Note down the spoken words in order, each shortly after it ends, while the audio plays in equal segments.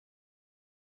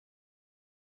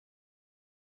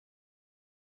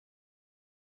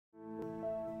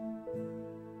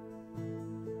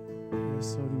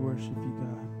Jesus, Lord, we worship you,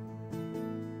 God.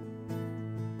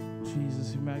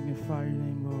 Jesus, we magnify your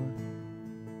name, Lord.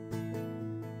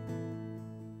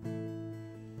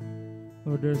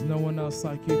 Lord, there's no one else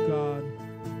like you, God.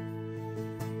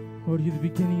 Lord, you're the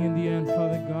beginning and the end,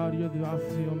 Father God. You're the Alpha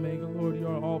and the Omega, Lord. You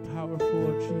are all-powerful,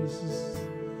 Lord Jesus.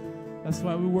 That's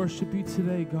why we worship you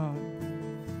today, God.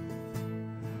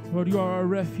 Lord, you are our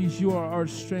refuge. You are our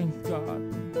strength, God.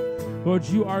 Lord,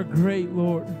 you are great,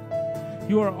 Lord.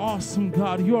 You are awesome,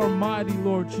 God. You are mighty,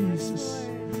 Lord Jesus.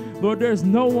 Lord, there's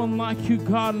no one like you,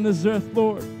 God, on this earth,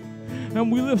 Lord. And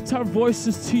we lift our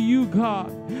voices to you,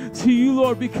 God. To you,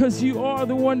 Lord, because you are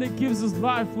the one that gives us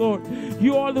life, Lord.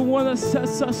 You are the one that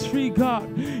sets us free, God.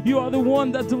 You are the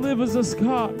one that delivers us,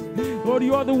 God. Lord,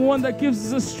 you are the one that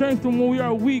gives us strength when we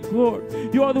are weak, Lord.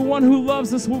 You are the one who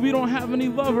loves us when we don't have any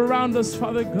love around us,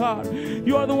 Father God.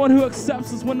 You are the one who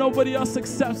accepts us when nobody else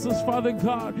accepts us, Father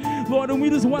God. Lord, and we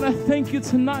just want to thank you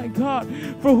tonight, God,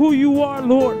 for who you are,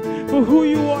 Lord, for who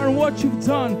you are and what you've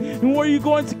done and what you're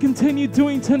going to continue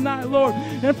doing tonight, Lord,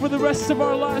 and for the rest of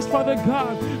our lives, Father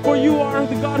God. For you are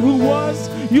the God who was,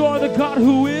 you are the God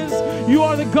who is, you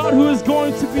are the God who is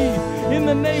going to be. In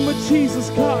the name of Jesus,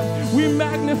 God, we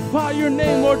magnify your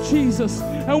name, Lord Jesus,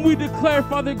 and we declare,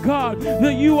 Father God,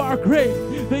 that you are great,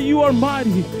 that you are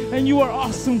mighty, and you are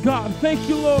awesome, God. Thank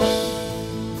you, Lord.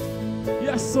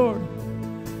 Yes, Lord.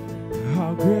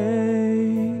 How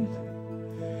great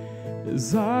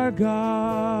is our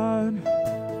God.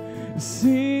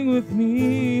 Sing with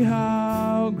me,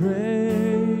 how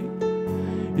great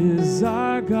is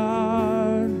our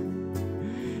God,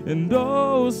 and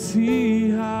oh,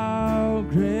 see how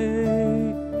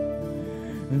great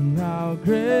and how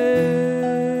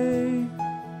great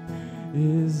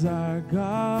is our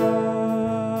God.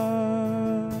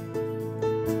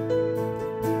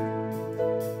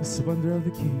 The splendor of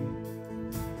the King,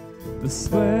 the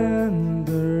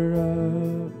splendor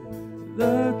of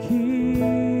the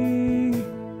King,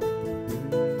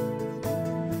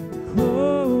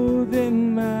 clothed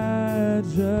in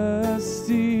majesty.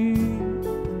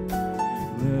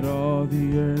 Let all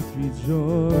the earth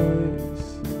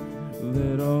rejoice.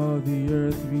 Let all the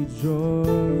earth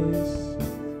rejoice.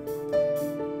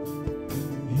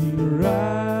 He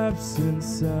wraps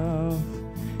himself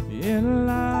in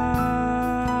light,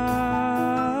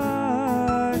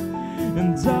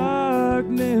 and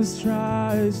darkness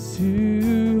tries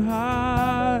to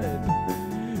hide,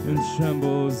 and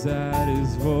trembles at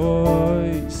his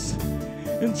voice,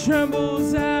 and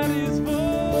trembles at his voice.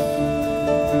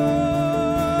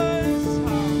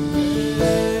 How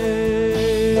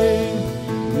great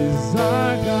is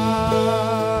our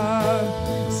God?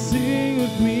 Sing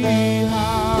with me,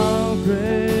 how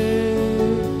great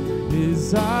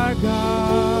is our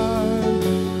God,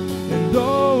 and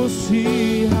oh,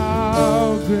 see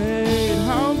how great,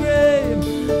 how great,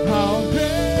 how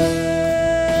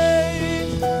great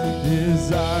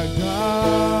is our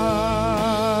God.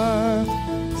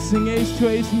 Sing age to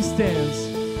age he stands.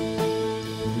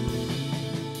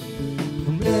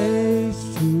 From age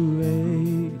to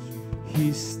age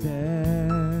he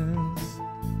stands,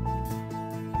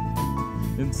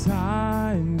 and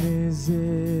time is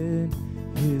in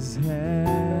his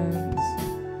hands,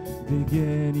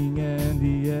 beginning and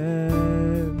the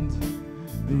end,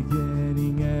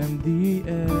 beginning and the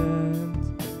end.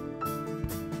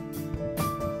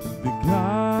 The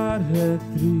Godhead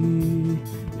three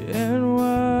in one.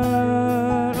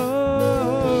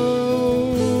 Oh,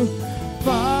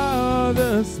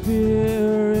 Father,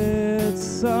 Spirit,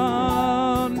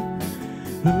 Son,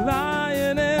 the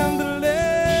Lion and the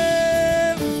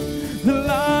Lamb, the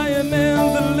Lion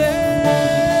and the Lamb.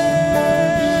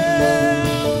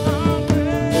 How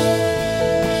great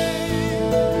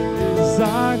is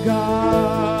our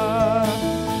God?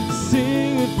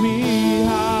 Sing with me,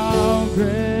 how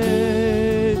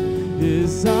great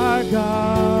is our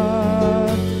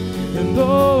God, and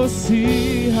oh,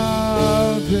 see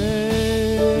how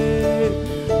great,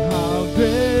 how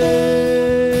great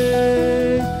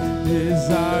is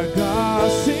our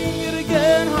God. Sing it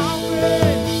again, how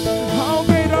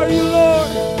great are you, Lord?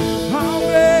 How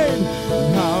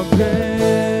great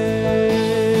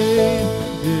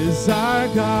is our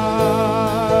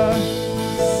God.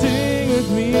 Sing with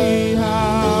me,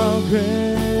 how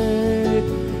great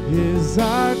is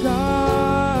our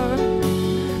God,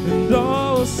 and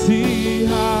oh, see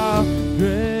how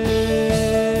great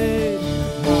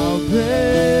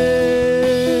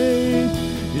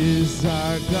is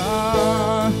our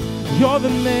God. You're the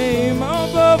name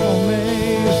above all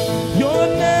names. You're the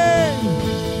name,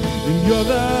 and you're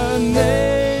the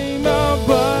name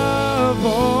above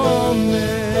all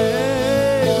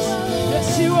names.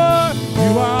 Yes, you are.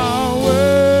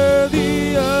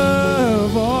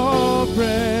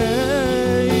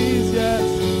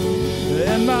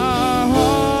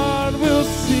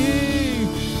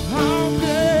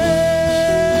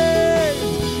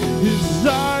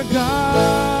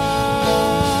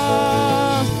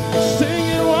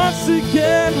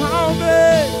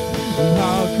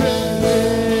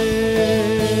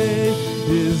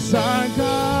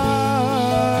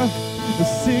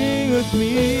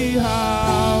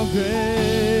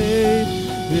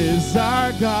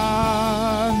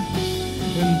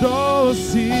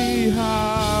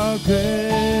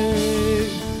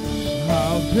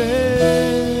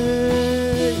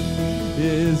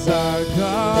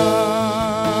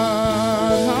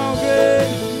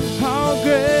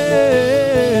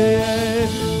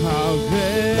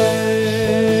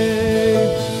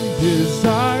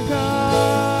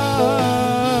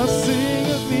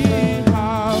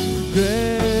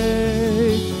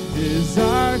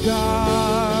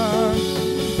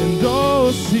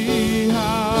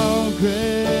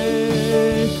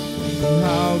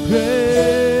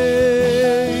 great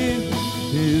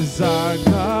is our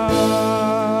God.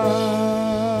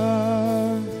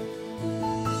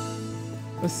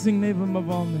 Let's sing name above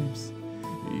all names.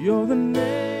 You're the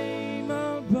name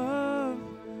above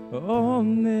all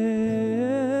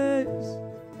names.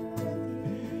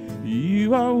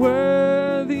 You are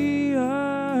worthy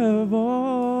of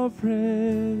all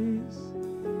praise.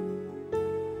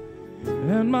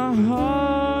 And my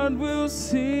heart will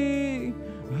sing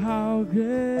how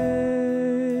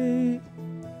great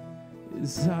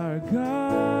is our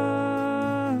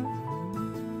God.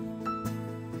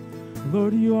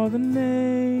 Lord, you are the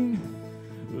name.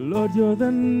 Lord, you're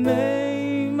the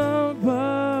name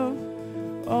above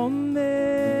all names.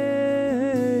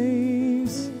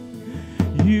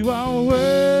 You are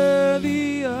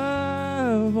worthy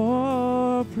of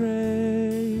all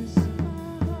praise.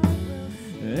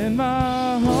 And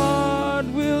my heart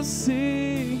will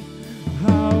sing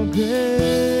how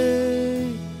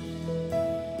great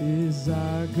is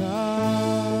our God.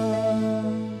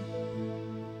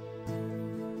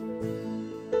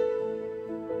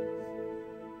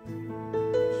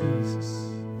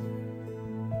 Jesus.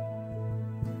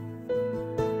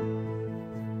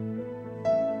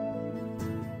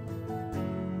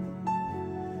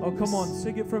 Oh, come on,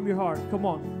 sing it from your heart. Come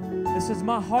on. It says,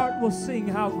 my heart will sing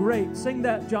how great. Sing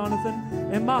that, Jonathan.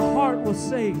 And my heart will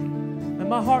sing. And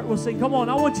my heart will sing. Come on,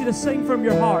 I want you to sing from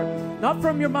your heart. Not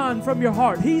from your mind, from your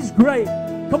heart. He's great.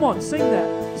 Come on, sing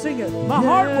that. Sing it. My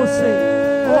heart will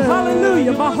sing. Oh,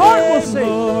 hallelujah. My heart will sing.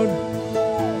 Lord,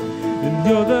 and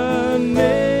you're the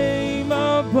name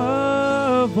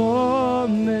above all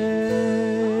names.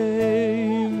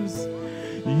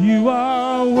 You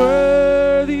are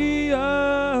worthy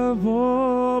of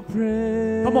all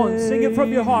praise. Come on, sing it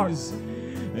from your heart.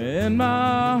 And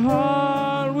my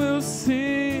heart will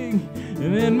sing.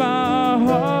 And my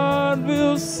heart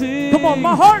will sing. Come on,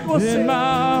 my heart will sing. And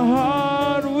my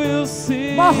heart will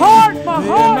sing. My heart, my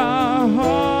heart. And my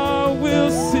heart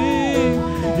will sing.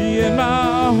 And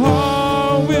my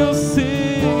heart will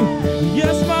sing.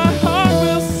 Yes, my heart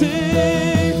will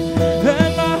sing.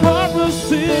 And my heart will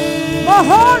sing. My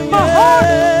heart, my heart.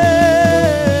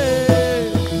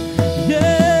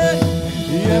 Yeah.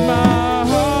 And my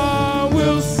heart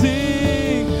will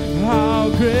sing. How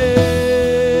great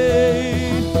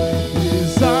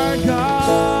is our God.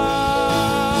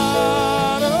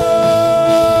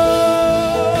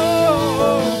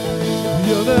 Oh,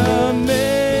 you're the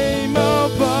name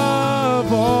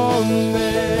above all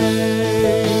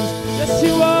names. Yes,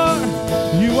 you are.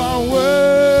 You are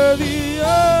worthy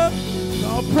of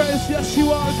all praise. Yes,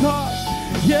 you are, God.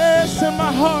 Yes, and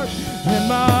my heart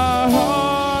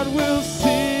will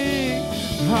sing.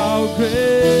 How great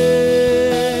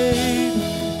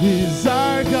is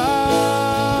our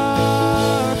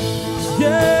God.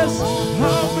 Yes,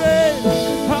 how great,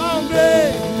 how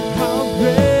great, how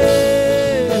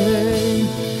great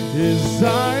is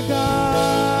our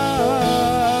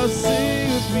God.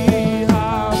 Sing with me,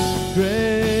 how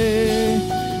great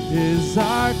is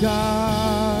our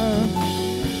God.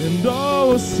 And oh,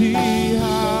 we'll see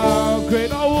how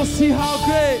great, oh, we'll see how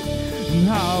great, and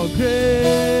how great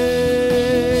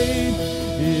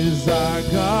is our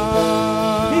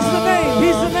God. He's the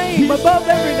name above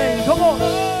every name. Come on.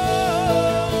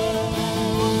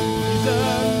 He's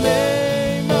the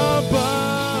name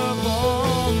above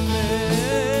all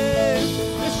names.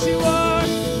 Yes, you are.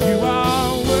 You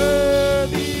are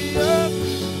worthy of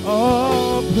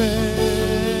all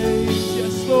praise.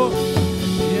 Yes, Lord.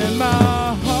 In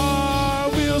my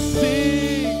heart will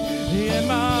sing. In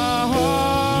my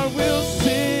heart will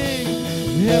sing.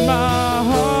 In my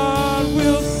heart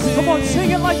will sing. Come on,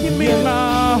 sing it like you mean In it.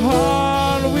 my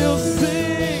heart will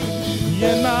sing.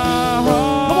 In my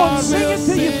heart Come on, sing it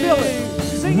till you feel it.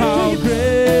 Sing it till how you feel it. great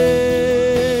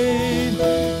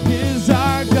is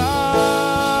our God.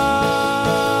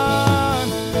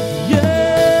 Yeah.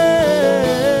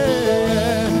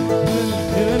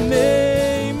 In the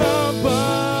name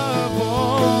above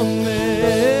all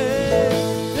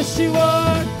names. Yes, you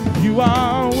are. You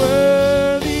are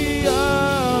worthy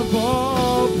of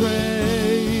all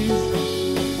praise.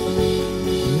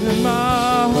 And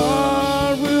my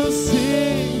heart will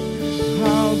sing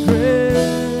how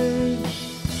great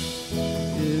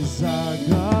is our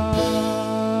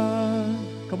God.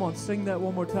 Come on, sing that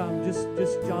one more time. Just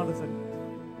Jonathan.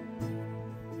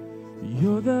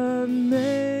 You're the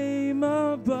name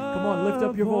above. Come on, lift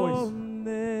up your voice. all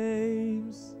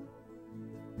names.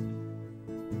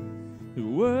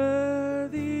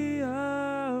 Worthy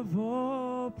of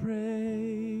all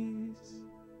praise.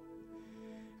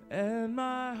 And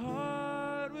my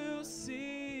heart will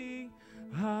sing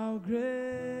how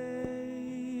great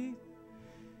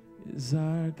is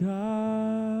our God.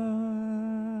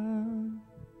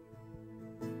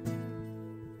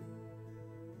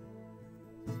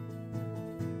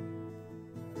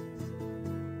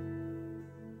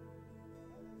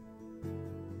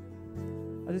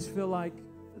 I just feel like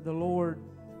the Lord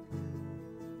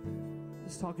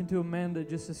was talking to Amanda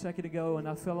just a second ago, and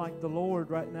I feel like the Lord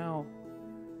right now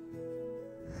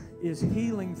is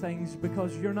healing things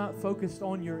because you're not focused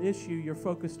on your issue, you're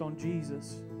focused on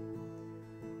Jesus.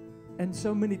 And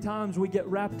so many times we get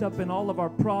wrapped up in all of our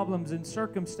problems and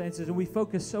circumstances, and we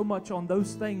focus so much on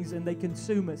those things and they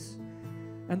consume us.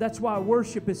 And that's why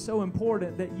worship is so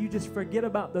important, that you just forget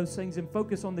about those things and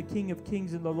focus on the King of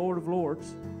Kings and the Lord of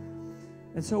Lords.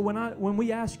 And so when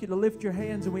we ask you to lift your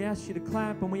hands and we ask you to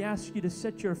clap and we ask you to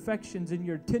set your affections and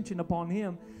your attention upon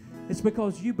Him, it's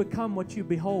because you become what you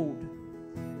behold.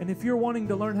 And if you're wanting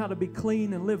to learn how to be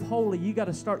clean and live holy, you got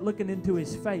to start looking into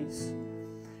His face.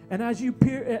 And as you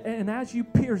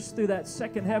pierce through that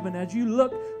second heaven, as you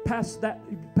look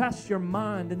past your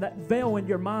mind and that veil in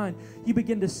your mind, you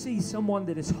begin to see someone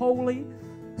that is holy,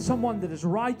 someone that is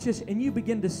righteous, and you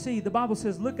begin to see. The Bible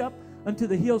says, "Look up unto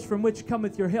the hills from which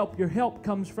cometh your help." Your help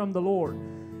comes from the Lord.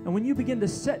 And when you begin to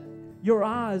set your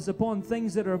eyes upon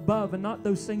things that are above and not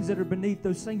those things that are beneath,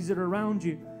 those things that are around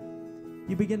you,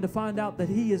 you begin to find out that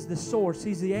He is the source.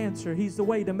 He's the answer. He's the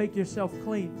way to make yourself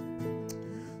clean.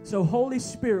 So Holy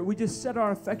Spirit, we just set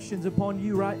our affections upon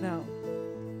You right now.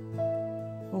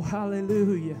 Oh,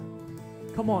 hallelujah.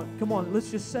 Come on, come on. Let's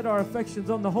just set our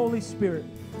affections on the Holy Spirit.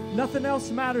 Nothing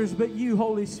else matters but You,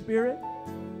 Holy Spirit.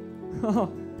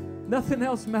 Nothing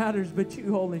else matters but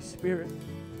You, Holy Spirit.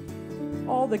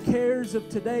 All the cares of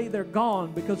today, they're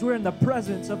gone because we're in the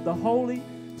presence of the Holy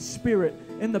Spirit,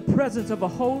 in the presence of a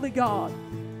holy God.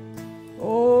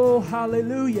 Oh,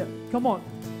 hallelujah. Come on,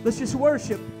 let's just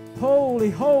worship. Holy,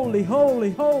 holy,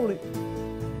 holy, holy.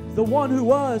 The one who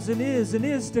was and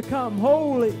is to come.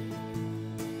 Holy,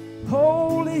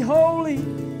 holy, holy.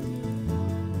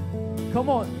 Come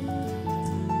on.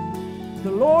 The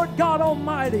Lord God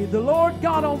Almighty, the Lord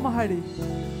God Almighty.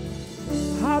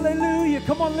 Hallelujah.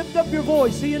 Come on, lift up your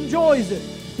voice. He enjoys it.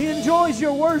 He enjoys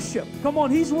your worship. Come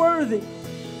on, He's worthy.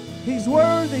 He's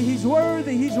worthy. He's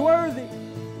worthy. He's worthy.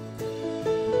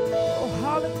 Oh,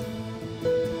 hallelujah.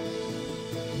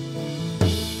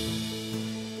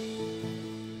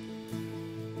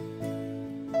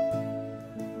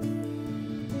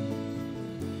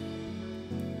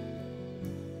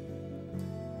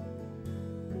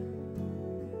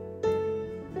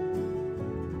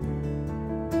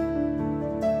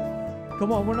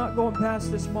 Come on, we're not going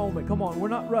past this moment. Come on, we're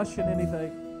not rushing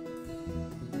anything.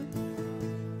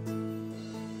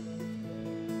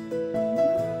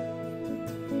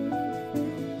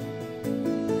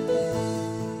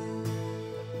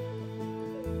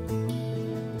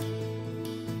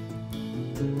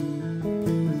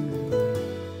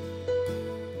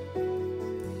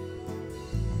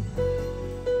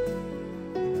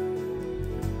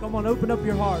 Come on, open up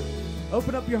your heart.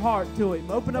 Open up your heart to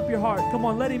Him. Open up your heart. Come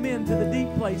on, let Him into the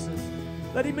deep places.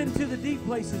 Let Him into the deep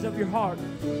places of your heart.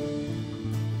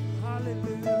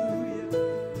 Hallelujah.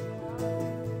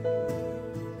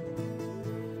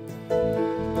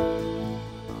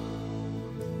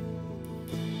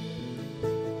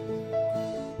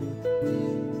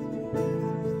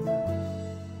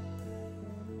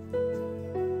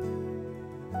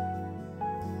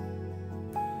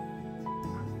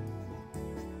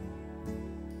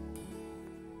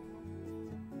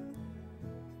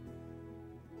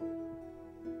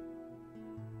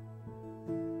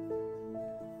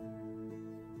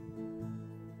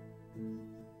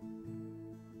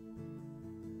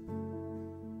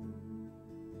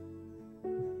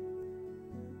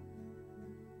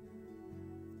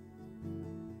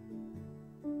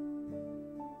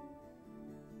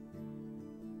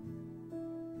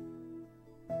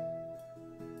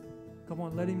 Come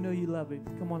on, let Him know you love Him.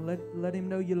 Come on, let Him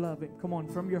know you love Him. Come on,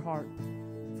 from your heart.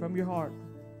 From your heart.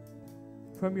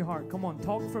 From your heart. Come on,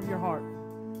 talk from your heart.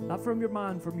 Not from your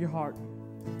mind, from your heart.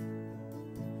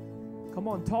 Come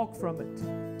on, talk from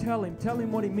it. Tell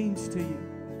Him what He means to you.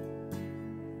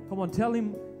 Come on, tell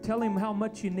Him how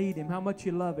much you need Him, how much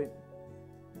you love Him.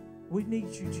 We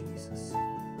need You, Jesus.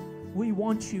 We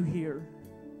want You here.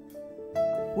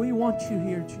 We want You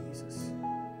here, Jesus.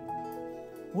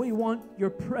 We want Your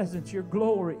presence, Your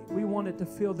glory. We want it to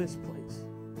fill this place.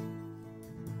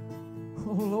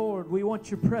 Oh, Lord, we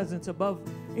want Your presence above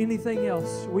anything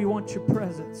else. We want Your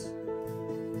presence.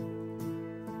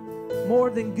 More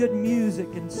than good music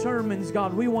and sermons,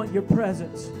 God, we want Your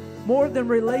presence. More than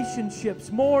relationships,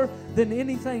 more than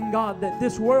anything, God, that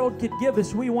this world could give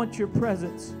us, we want Your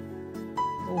presence.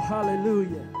 Oh,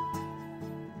 hallelujah.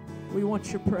 We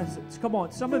want your presence. Come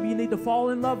on, some of you need to fall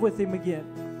in love with Him again.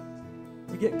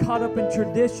 We get caught up in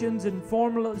traditions and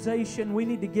formalization. We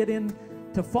need to get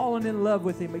into falling in love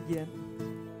with Him again.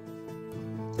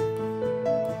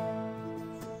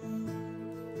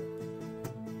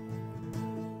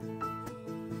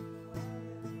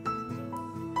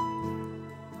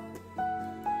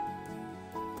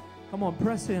 Come on,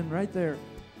 press in right there.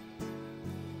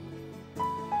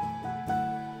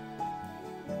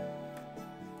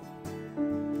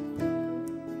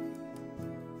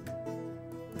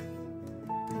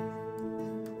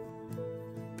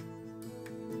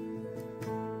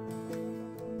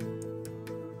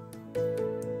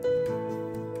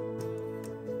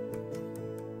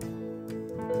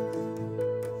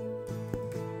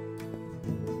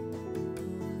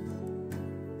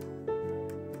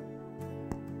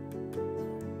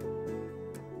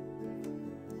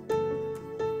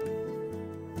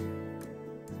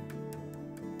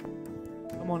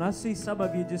 I see some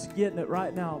of you just getting it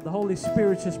right now. The Holy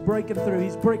Spirit's just breaking through.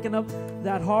 He's breaking up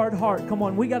that hard heart. Come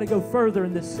on, we got to go further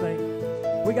in this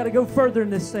thing. We got to go further in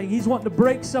this thing. He's wanting to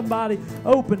break somebody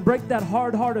open, break that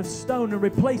hard heart of stone and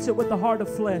replace it with the heart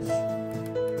of flesh.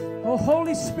 Oh,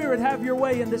 Holy Spirit, have your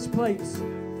way in this place.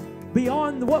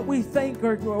 Beyond what we think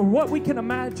or what we can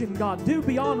imagine, God. Do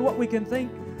beyond what we can think,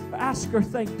 ask or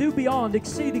think. Do beyond,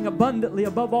 exceeding abundantly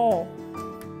above all.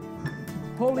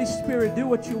 Holy Spirit, do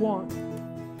what you want.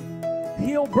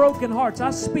 Heal broken hearts.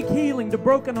 I speak healing to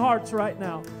broken hearts right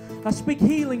now. I speak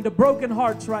healing to broken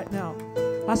hearts right now.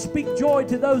 I speak joy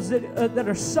to those that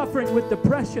are suffering with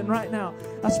depression right now.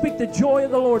 I speak the joy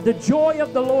of the Lord. The joy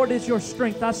of the Lord is your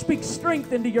strength. I speak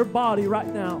strength into your body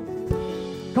right now.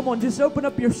 Come on, just open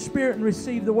up your spirit and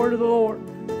receive the word of the Lord.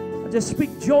 I just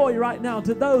speak joy right now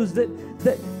to those that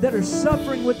are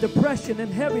suffering with depression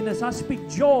and heaviness. I speak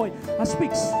joy. I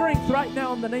speak strength right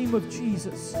now in the name of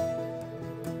Jesus.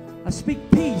 I speak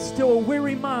peace to a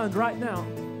weary mind right now.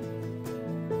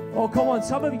 Oh, come on.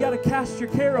 Some of you got to cast your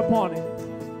care upon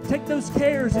Him. Take those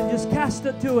cares and just cast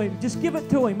it to Him. Just give it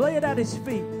to Him. Lay it at His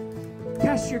feet.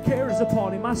 Cast your cares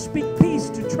upon Him. I speak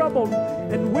peace to troubled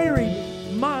and weary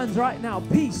minds right now.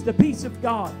 Peace, the peace of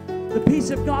God. The peace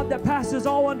of God that passes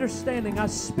all understanding. I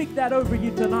speak that over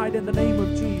you tonight in the name of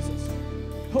Jesus.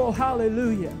 Oh,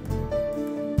 hallelujah.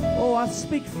 Oh, I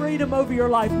speak freedom over your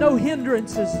life. No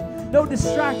hindrances. No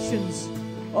distractions.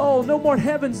 Oh, no more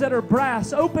heavens that are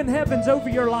brass. Open heavens over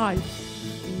your life.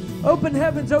 Open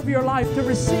heavens over your life to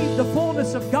receive the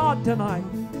fullness of God tonight.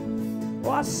 Oh,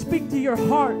 I speak to your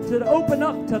heart to open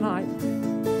up tonight.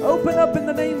 Open up in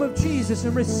the name of Jesus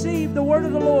and receive the word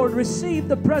of the Lord. Receive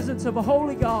the presence of a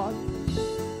holy God.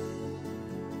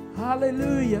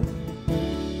 Hallelujah.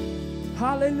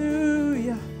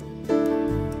 Hallelujah.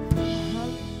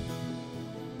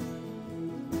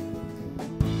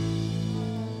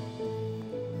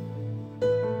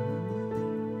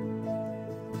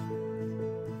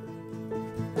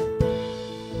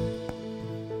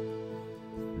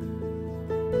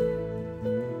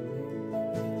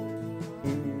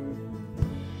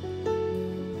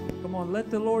 Let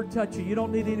the Lord touch you. You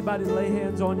don't need anybody to lay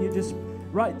hands on you. Just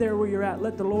right there where you're at,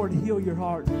 let the Lord heal your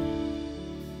heart.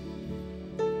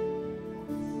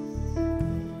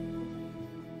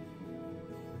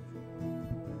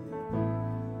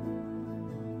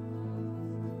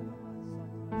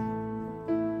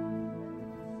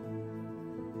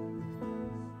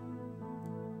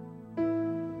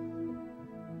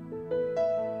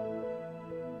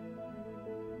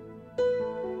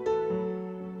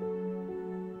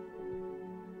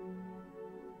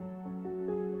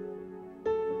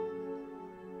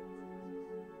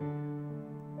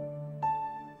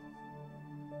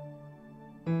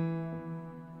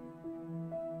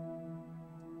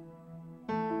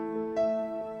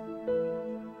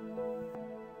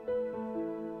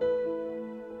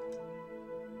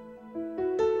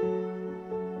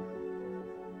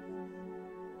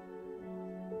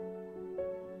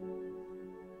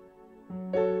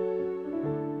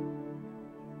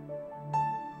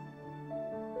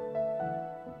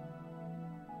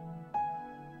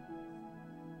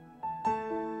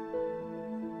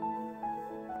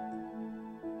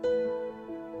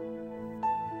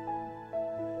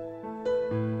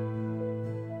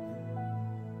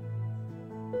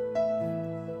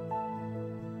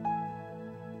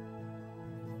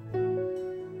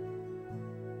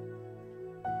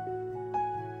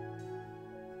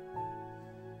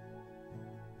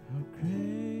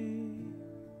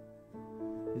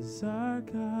 Is our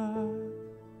God.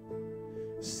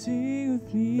 Sing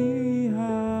with me,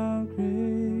 how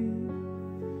great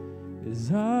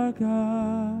is our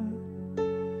God.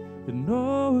 And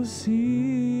oh,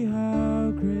 see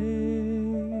how great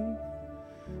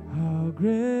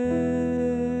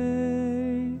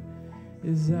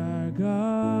is our God.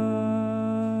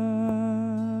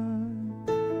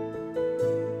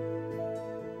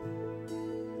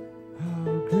 How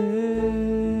great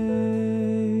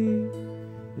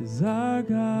is our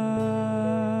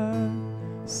God.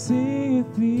 Sing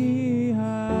with me,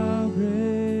 how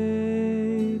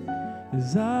great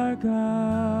is our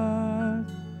God.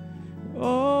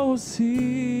 Oh,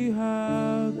 see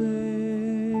how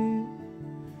great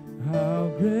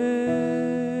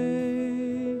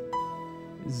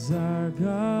is our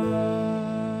God.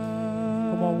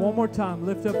 Come on, one more time.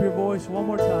 Lift up your voice one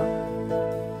more time.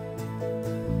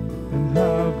 And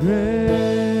how great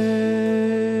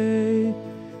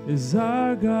is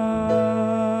our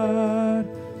God.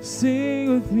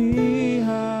 Sing with me,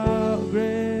 how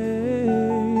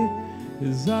great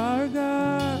is our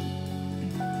God.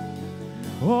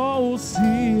 Oh,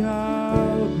 see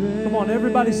how great. Come on,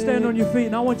 everybody stand on your feet,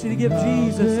 and I want you to give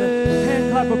Jesus a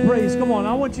hand clap of praise. Come on,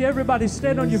 I want you everybody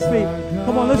stand on your feet.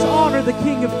 Come on, let's honor the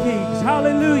King of Kings.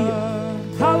 Hallelujah.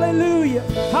 Hallelujah.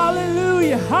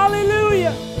 Hallelujah.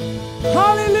 Hallelujah.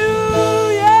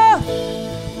 Hallelujah.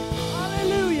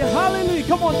 Hallelujah. Hallelujah.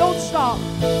 Come on, don't stop.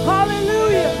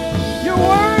 Hallelujah. You're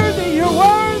worthy. You're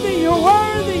worthy. You're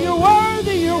worthy. You're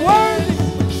worthy. You're worthy.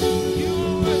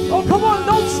 Oh, come on,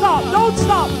 don't stop. Don't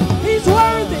stop. He's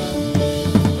worthy.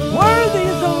 Worthy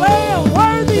is the Lamb.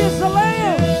 Worthy is the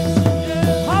Lamb.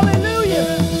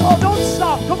 Hallelujah. Oh, don't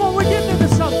stop. Come on, we're getting into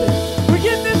something. We're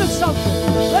getting into something.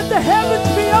 Let the heavens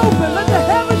be open. Let the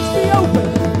heavens be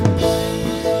open.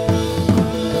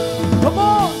 Come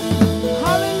on.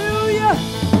 Hallelujah.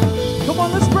 Come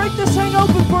on, let's break this thing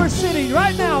open for a city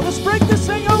right now. Let's break this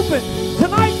thing open.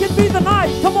 Tonight can be the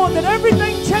night. Come on, that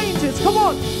everything changes. Come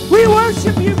on. We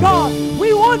worship you, God.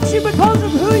 We want you because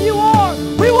of who you are.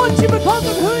 We want you because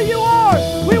of who you are.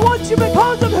 We want you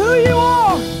because of who you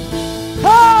are.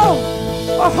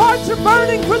 Oh, our hearts are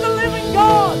burning for the living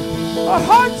God. Our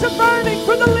hearts are burning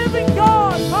for the living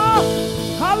God. Ah,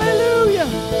 hallelujah.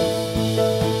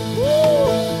 Woo.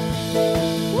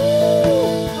 Woo.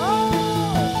 Oh,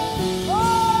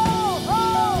 oh,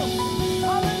 oh.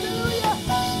 Hallelujah.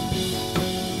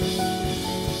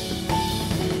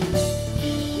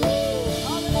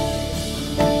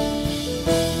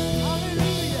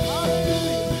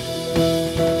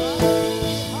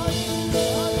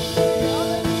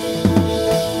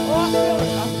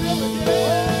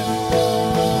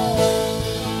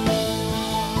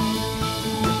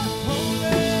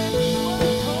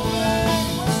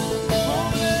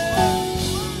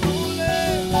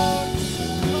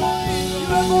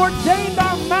 Ordained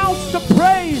our mouths to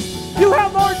praise. You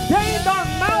have ordained our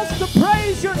mouths to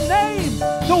praise your name,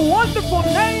 the wonderful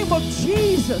name of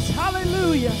Jesus.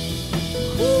 Hallelujah.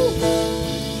 Woo.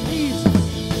 Jesus.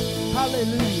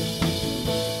 Hallelujah.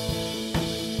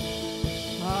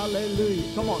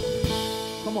 Hallelujah. Come on.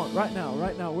 Come on, right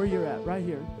now, where you're at, right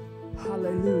here.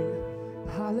 Hallelujah.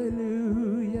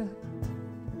 Hallelujah.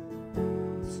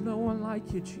 There's no one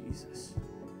like you, Jesus.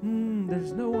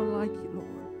 There's no one like you, Lord.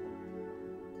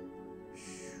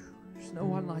 There's no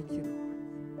one like you,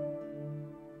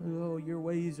 Lord. Oh, your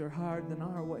ways are higher than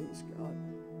our ways, God.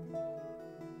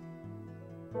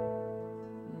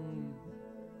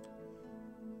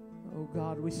 Oh,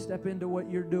 God, we step into what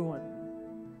you're doing.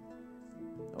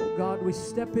 Oh, God, we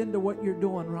step into what you're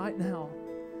doing right now.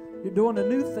 You're doing a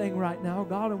new thing right now,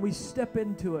 God, and we step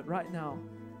into it right now.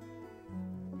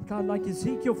 God, like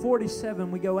Ezekiel 47,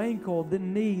 we go ankle,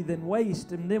 then knee, then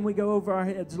waist, and then we go over our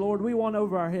heads. Lord, we want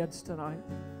over our heads tonight.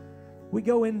 We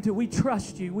go into, we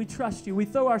trust you, we trust you. We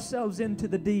throw ourselves into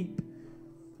the deep,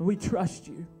 and we trust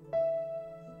you.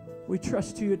 We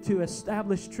trust you to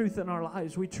establish truth in our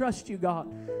lives. We trust you, God,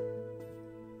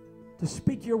 to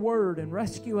speak your word and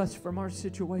rescue us from our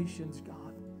situations, God.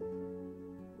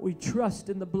 We trust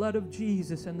in the blood of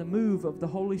Jesus and the move of the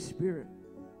Holy Spirit.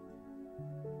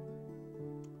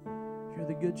 You're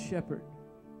the good shepherd.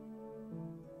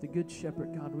 The good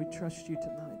shepherd, God. We trust you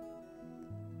tonight.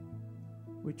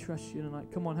 We trust you tonight.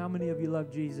 Come on, how many of you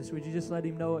love Jesus? Would you just let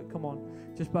him know it? Come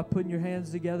on. Just by putting your hands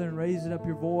together and raising up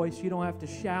your voice. You don't have to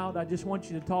shout. I just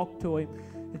want you to talk to him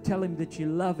and tell him that you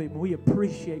love him. We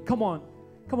appreciate. Come on.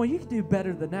 Come on, you can do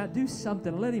better than that. Do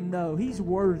something. Let him know he's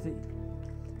worthy.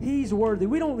 He's worthy.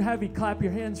 We don't have you clap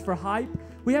your hands for hype.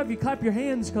 We have you clap your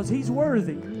hands because he's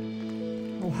worthy.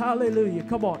 Oh, hallelujah.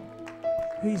 Come on.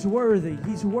 He's worthy.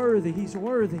 He's worthy. He's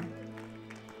worthy.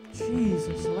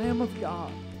 Jesus, Lamb of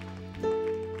God.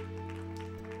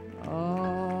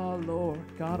 Oh, Lord,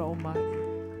 God Almighty.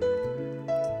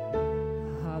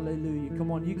 Hallelujah. Come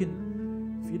on, you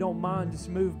can, if you don't mind, just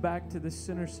move back to this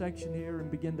center section here and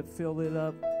begin to fill it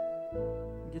up.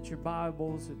 Get your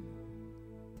Bibles and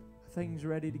things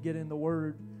ready to get in the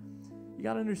Word. You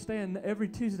got to understand that every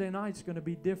Tuesday night is going to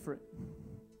be different.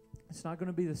 It's not going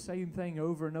to be the same thing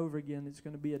over and over again. It's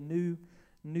going to be a new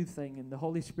thing. And the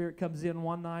Holy Spirit comes in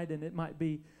one night and it might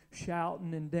be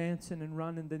shouting and dancing and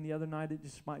running. Then the other night it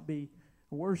just might be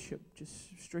worship,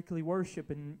 just strictly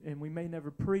worship. And we may never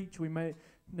preach. We may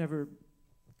never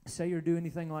say or do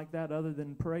anything like that other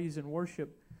than praise and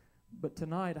worship. But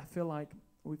tonight I feel like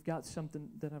I've got something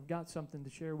to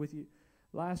share with you.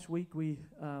 Last week we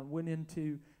went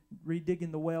into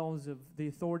redigging the wells of the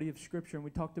authority of Scripture, and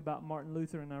we talked about Martin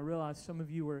Luther, and I realized some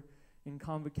of you were in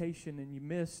convocation and you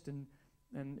missed, and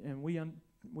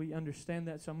we understand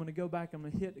that. So I'm going to go back. I'm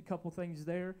going to hit a couple things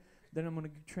there. Then I'm going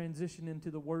to transition into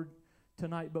the Word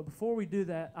tonight. But before we do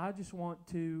that, I just want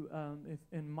to,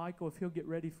 and Michael, if he'll get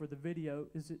ready for the video,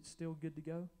 is it still good to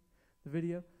go? The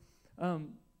video?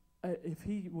 If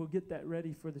he will get that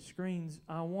ready for the screens,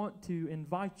 I want to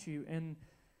invite you, and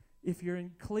if you're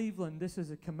in Cleveland, this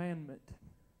is a commandment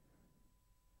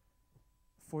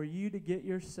for you to get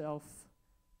yourself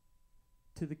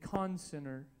to the Con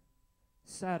Center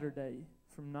Saturday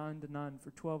from 9 to 9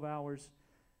 for 12 hours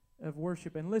of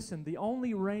worship. And listen, the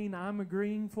only rain I'm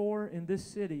agreeing for in this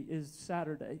city is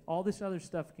Saturday. All this other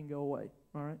stuff can go away,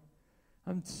 all right?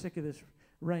 I'm sick of this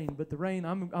rain, but the rain,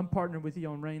 I'm partnering with you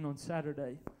on rain on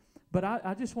Saturday. But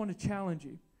I just want to challenge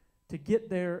you to get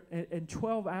there in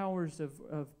 12 hours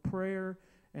of prayer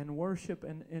and worship.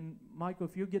 And Michael,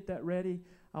 if you'll get that ready,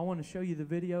 I want to show you the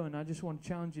video, and I just want to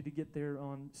challenge you to get there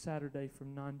on Saturday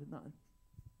from 9 to 9.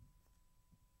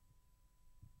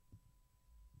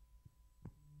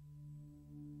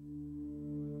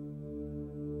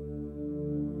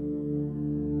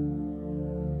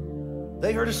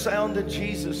 They heard a sound in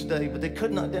Jesus' day, but they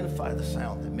couldn't identify the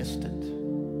sound. They missed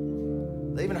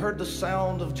it. They even heard the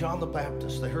sound of John the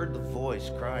Baptist. They heard the voice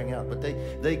crying out, but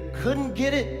they couldn't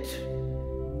get it.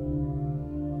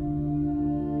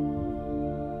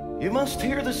 You must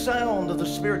hear the sound of the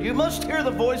Spirit. You must hear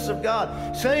the voice of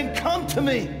God saying, "Come to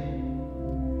me."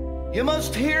 You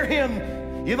must hear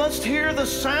Him. You must hear the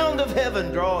sound of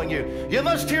heaven drawing you. You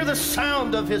must hear the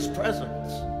sound of His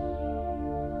presence.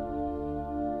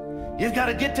 You've got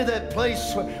to get to that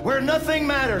place where nothing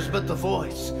matters but the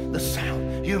voice, the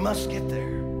sound. You must get there.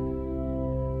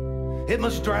 It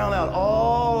must drown out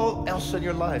all else in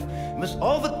your life.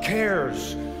 All the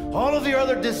cares, all of your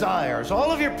other desires,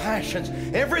 all of your passions,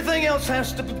 everything else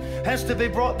has to be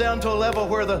brought down to a level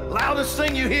where the loudest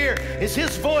thing you hear is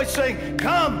His voice saying,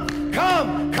 "Come,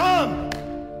 come, come."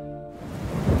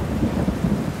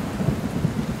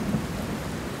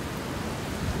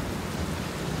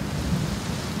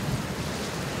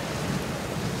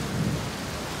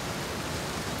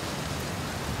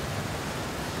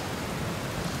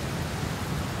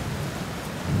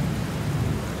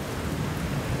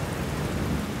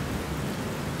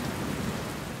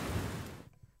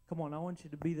 Come on, I want you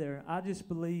to be there. I just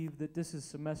believe that this is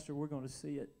semester we're going to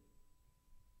see it.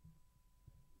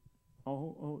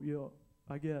 Oh, yeah,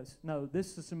 I guess. No, this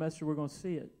is the semester we're going to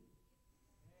see it.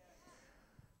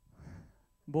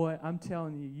 Boy, I'm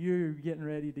telling you, you're getting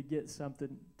ready to get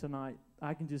something tonight.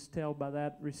 I can just tell by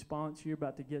that response you're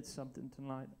about to get something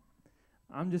tonight.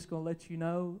 I'm just going to let you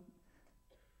know,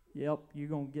 yep, you're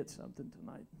going to get something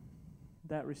tonight.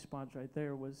 That response right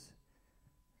there was...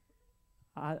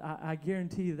 I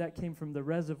guarantee you that came from the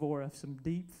reservoir of some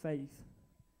deep faith.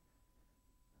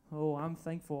 Oh, I'm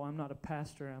thankful I'm not a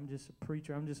pastor. I'm just a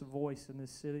preacher. I'm just a voice in this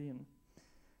city. And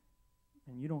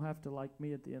you don't have to like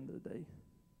me at the end of the day.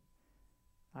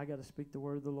 I got to speak the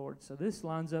word of the Lord. So this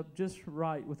lines up just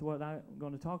right with what I'm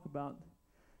going to talk about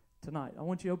tonight. I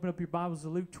want you to open up your Bibles to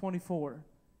Luke 24.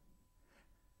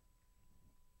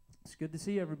 It's good to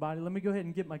see everybody. Let me go ahead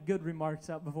and get my good remarks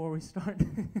out before we start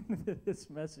this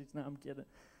message. No, I'm kidding.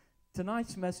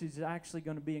 Tonight's message is actually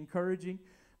going to be encouraging,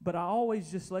 but I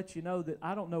always just let you know that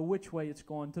I don't know which way it's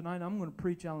going. Tonight I'm going to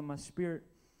preach out of my spirit,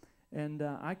 and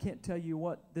I can't tell you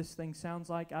what this thing sounds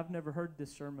like. I've never heard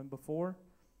this sermon before,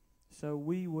 so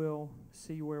we will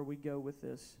see where we go with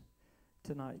this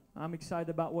tonight. I'm excited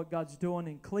about what God's doing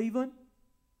in Cleveland.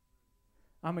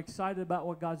 I'm excited about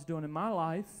what God's doing in my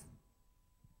life.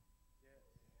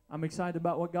 I'm excited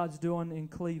about what God's doing in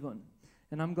Cleveland.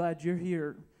 And I'm glad you're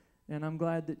here. And I'm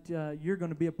glad that you're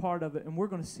going to be a part of it. And we're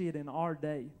going to see it in our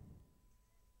day.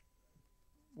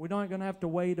 We're not going to have to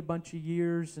wait a bunch of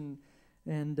years. And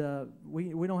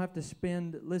we don't have to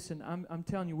spend, listen, I'm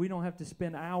telling you, we don't have to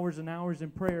spend hours and hours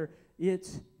in prayer.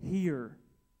 It's here.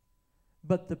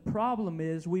 But the problem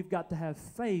is we've got to have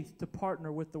faith to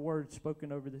partner with the word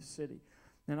spoken over this city.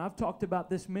 And I've talked about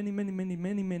this many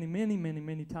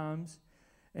times.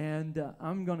 And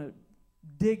I'm going to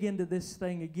dig into this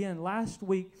thing again. Last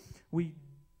week, we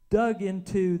dug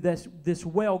into this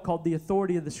well called the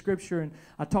authority of the Scripture, and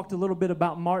I talked a little bit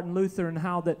about Martin Luther and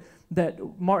how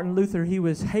that Martin Luther, he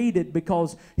was hated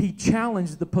because he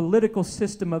challenged the political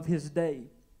system of his day.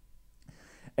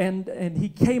 And he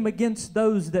came against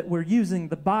those that were using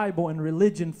the Bible and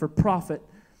religion for profit.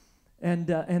 And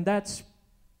that's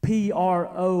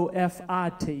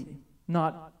P-R-O-F-I-T,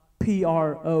 not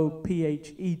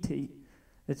P-R-O-P-H-E-T.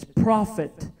 It's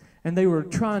profit. And they were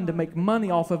trying to make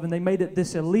money off of it, and they made it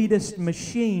this elitist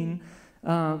machine.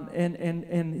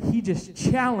 And he just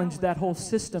challenged that whole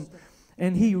system.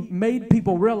 And he made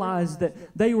people realize that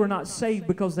they were not saved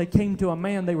because they came to a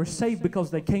man. They were saved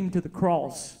because they came to the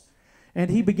cross. And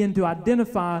he began to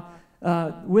identify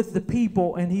with the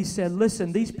people, and he said,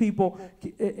 listen, these people,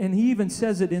 and he even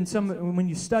says it in some, when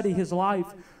you study his life,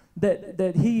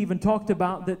 that he even talked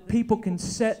about that people can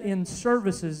set in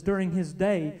services during his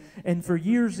day, and for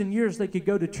years and years they could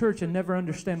go to church and never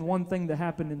understand one thing that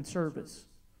happened in service.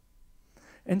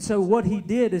 And so what he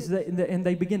did is and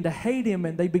they began to hate him,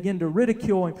 and they began to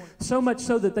ridicule him, so much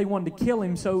so that they wanted to kill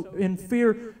him. So in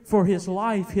fear for his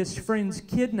life, his friends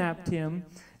kidnapped him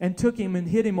and took him and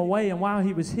hid him away. And while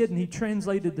he was hidden, he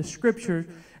translated the Scriptures.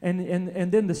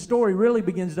 And then the story really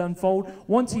begins to unfold.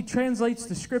 Once he translates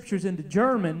the Scriptures into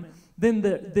German, then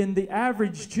the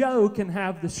average Joe can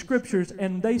have the Scriptures.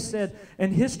 And they said,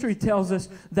 and history tells us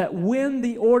that when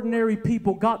the ordinary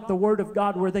people got the Word of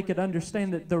God where they could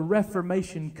understand it, the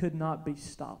Reformation could not be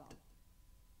stopped.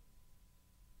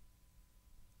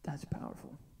 That's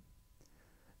powerful.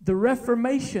 The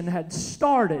Reformation had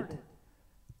started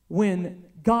when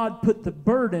God put the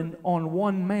burden on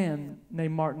one man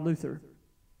named Martin Luther.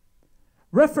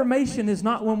 Reformation is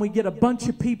not when we get a bunch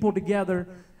of people together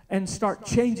and start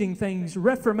changing things.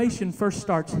 Reformation first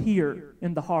starts here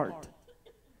in the heart.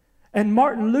 And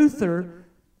Martin Luther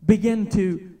began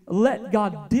to let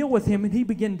God deal with him, and he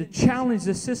began to challenge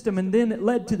the system, and then it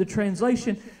led to the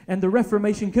translation, and the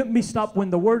Reformation couldn't be stopped when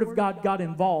the Word of God got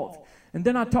involved. And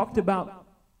then I talked about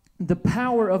the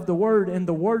power of the Word, and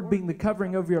the Word being the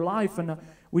covering of your life. And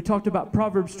we talked about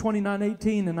Proverbs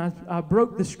 29:18, and I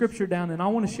broke the Scripture down, and I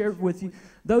want to share it with you,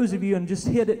 those of you, and just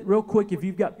hit it real quick. If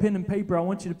you've got pen and paper, I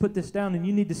want you to put this down, and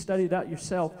you need to study it out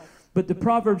yourself. But the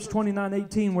Proverbs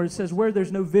 29:18, where it says, where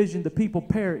there's no vision, the people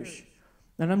perish.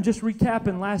 And I'm just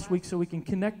recapping last week so we can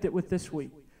connect it with this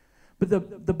week.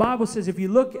 But the Bible says, if you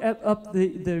look up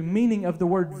the meaning of the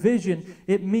word vision,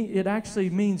 it actually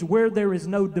means where there is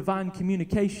no divine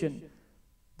communication,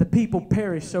 the people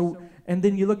perish. So, and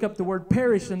then you look up the word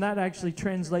perish, and that actually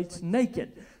translates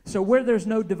naked. So where there's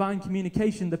no divine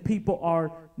communication, the people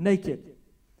are naked.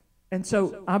 And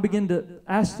so I began to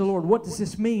ask the Lord, what does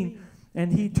this mean?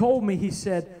 And he told me, he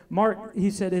said, Mark,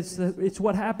 he said, it's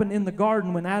what happened in the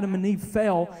garden when Adam and Eve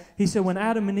fell. He said, when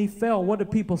Adam and Eve fell, what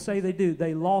did people say they do?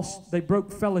 They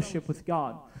broke fellowship with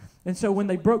God. And so when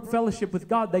they broke fellowship with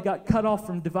God, they got cut off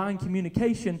from divine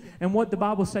communication. And what the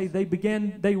Bible says,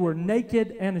 they were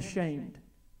naked and ashamed.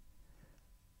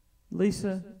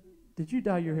 Lisa, did you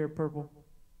dye your hair purple?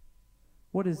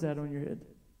 What is that on your head?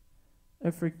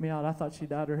 That freaked me out. I thought she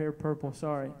dyed her hair purple.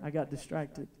 Sorry, I got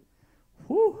distracted.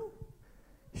 Whew.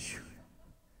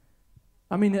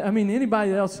 I mean,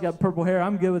 anybody else got purple hair,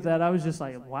 I'm good with that. I was just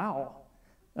like, wow.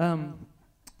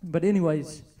 But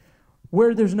anyways,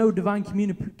 where there's no divine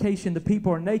communication, the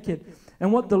people are naked.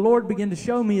 And what the Lord began to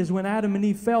show me is when Adam and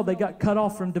Eve fell, they got cut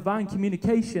off from divine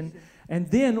communication.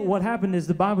 And then what happened is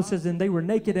the Bible says, and they were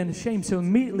naked and ashamed. So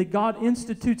immediately God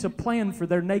institutes a plan for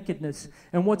their nakedness.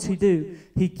 And what's he do?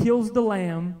 He kills the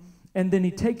lamb, and then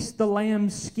he takes the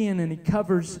lamb's skin and he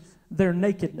covers their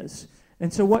nakedness.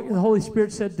 And so what the Holy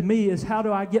Spirit said to me is, how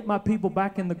do I get my people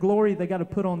back in the glory? They got to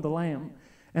put on the lamb.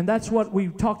 And that's what we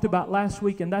talked about last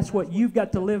week, and that's what you've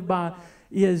got to live by,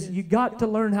 is you got to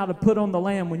learn how to put on the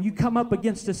lamb. When you come up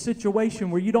against a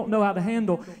situation where you don't know how to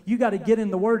handle, you got to get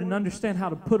in the Word and understand how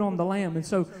to put on the lamb. And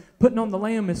so putting on the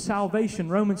lamb is salvation.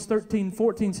 Romans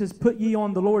 13:14 says, put ye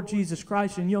on the Lord Jesus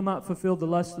Christ, and you'll not fulfill the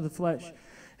lust of the flesh.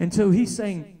 And so he's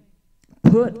saying,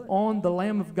 put on the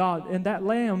Lamb of God. And that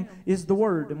Lamb is the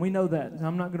Word, and we know that.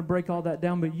 I'm not going to break all that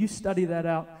down, but you study that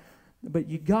out. But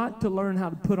you got to learn how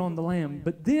to put on the Lamb.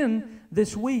 But then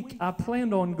this week, I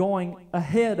planned on going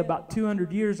ahead about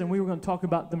 200 years, and we were going to talk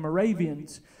about the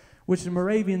Moravians, which the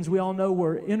Moravians, we all know,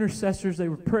 were intercessors. They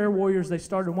were prayer warriors. They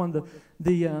started one of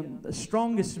the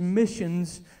strongest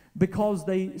missions because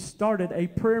they started a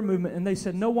prayer movement, and they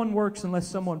said no one works unless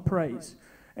someone prays.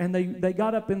 And they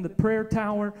got up in the prayer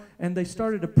tower and they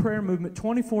started a prayer movement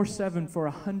 24/7 for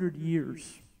 100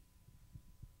 years.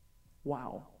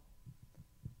 Wow.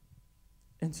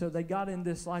 And so they got in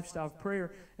this lifestyle of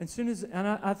prayer. And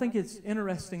I think it's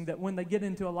interesting that when they get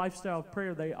into a lifestyle of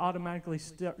prayer, they automatically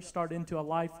start into a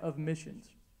life of missions.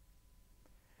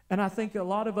 And I think a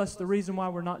lot of us, the reason why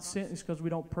we're not sent is because we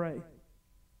don't pray.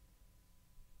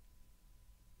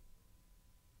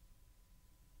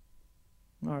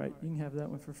 All right, you can have that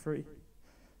one for free.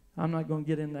 I'm not going to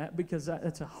get in that because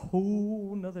that's a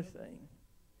whole nother thing.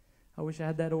 I wish I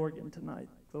had that organ tonight.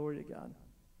 Glory to God.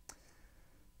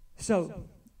 So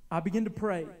I began to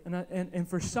pray, and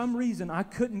for some reason I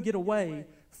couldn't get away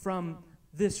from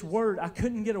this word. I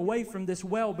couldn't get away from this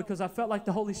well because I felt like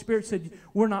the Holy Spirit said,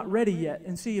 we're not ready yet.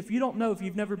 And see, if you don't know, if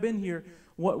you've never been here,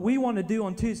 what we want to do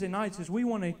on Tuesday nights is we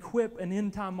want to equip an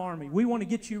end-time army. We want to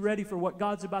get you ready for what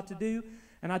God's about to do.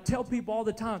 And I tell people all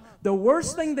the time, the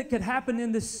worst thing that could happen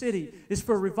in this city is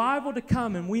for revival to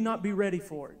come and we not be ready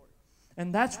for it.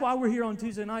 And that's why we're here on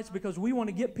Tuesday nights, because we want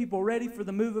to get people ready for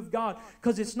the move of God,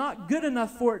 because it's not good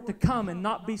enough for it to come and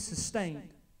not be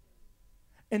sustained.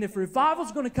 And if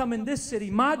revival's going to come in this city,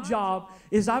 my job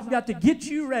is I've got to get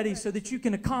you ready so that you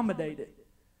can accommodate it.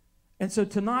 And so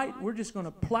tonight, we're just going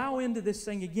to plow into this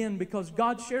thing again, because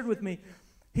God shared with me,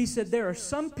 He said, there are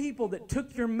some people that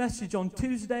took your message on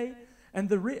Tuesday, and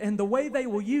the way they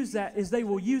will use that is they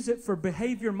will use it for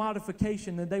behavior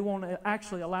modification, and they won't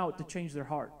actually allow it to change their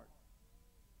heart.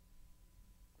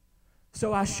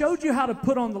 So I showed you how to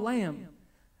put on the lamb.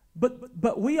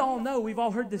 But we all know, we've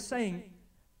all heard this saying,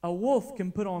 a wolf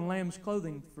can put on lamb's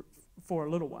clothing for a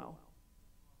little while.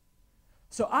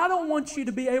 So I don't want you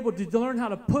to be able to learn how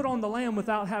to put on the lamb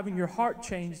without having your heart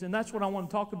changed. And that's what I want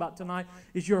to talk about tonight,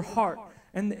 is your heart.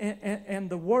 And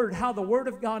the Word, how the Word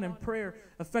of God and prayer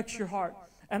affects your heart.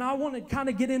 And I want to kind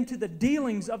of get into the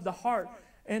dealings of the heart.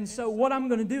 And so what I'm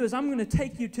going to do is I'm going to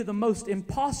take you to the most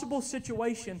impossible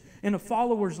situation in a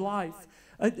follower's life.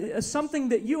 Something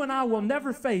that you and I will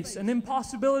never face. An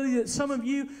impossibility that some of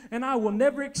you and I will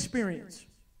never experience.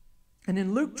 And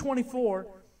in Luke 24,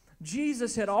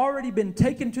 Jesus had already been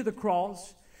taken to the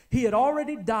cross. He had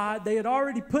already died. They had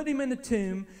already put Him in a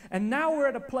tomb. And now we're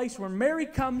at a place where Mary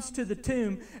comes to the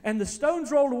tomb and the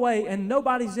stone's rolled away and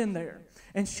nobody's in there.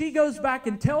 And she goes back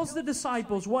and tells the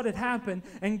disciples what had happened.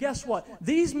 And guess what?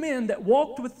 These men that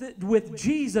walked with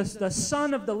Jesus, the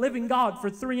Son of the living God, for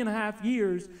 3.5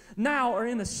 years, now are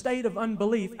in a state of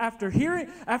unbelief. After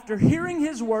hearing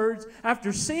His words,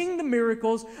 after seeing the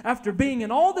miracles, after being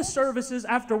in all the services,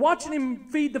 after watching Him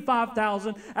feed the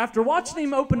 5,000, after watching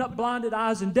Him open up blinded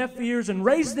eyes and deaf ears and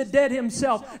raise the dead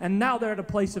Himself, and now they're at a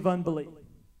place of unbelief.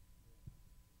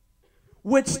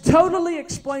 Which totally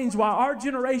explains why our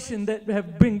generation that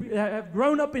have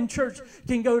grown up in church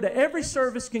can go to every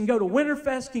service, can go to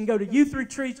Winterfest, can go to youth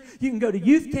retreats, you can go to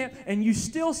youth camp, and you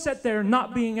still sit there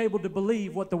not being able to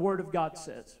believe what the Word of God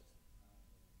says.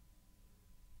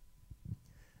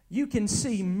 You can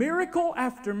see miracle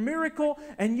after miracle,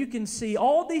 and you can see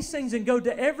all these things and go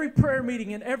to every prayer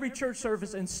meeting and every church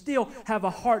service and still have a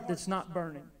heart that's not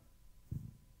burning.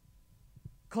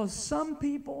 Because some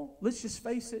people, let's just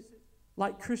face it,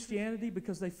 like Christianity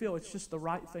because they feel it's just the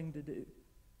right thing to do.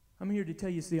 I'm here to tell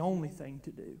you it's the only thing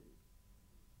to do.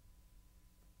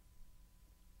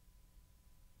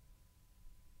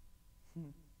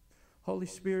 Holy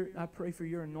Spirit, I pray for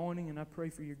your anointing and I pray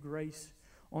for your grace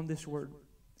on this word.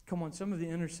 Come on, some of the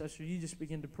intercessors, you just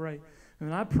begin to pray.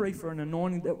 And I pray for an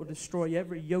anointing that will destroy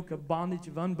every yoke of bondage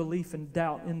of unbelief and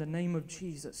doubt in the name of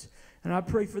Jesus. And I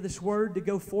pray for this word to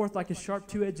go forth like a sharp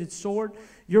two-edged sword.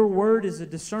 Your word is a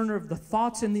discerner of the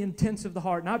thoughts and the intents of the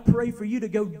heart. And I pray for you to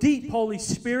go deep, Holy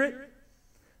Spirit.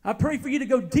 I pray for you to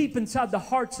go deep inside the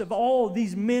hearts of all of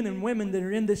these men and women that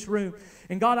are in this room.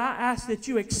 And God, I ask that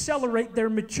you accelerate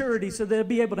their maturity so they'll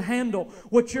be able to handle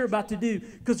what you're about to do.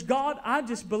 Because God, I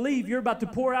just believe you're about to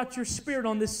pour out your Spirit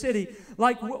on this city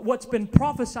like what's been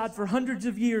prophesied for hundreds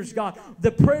of years, God.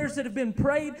 The prayers that have been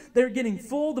prayed, they're getting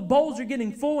full. The bowls are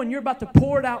getting full, and you're about to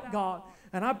pour it out, God.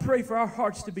 And I pray for our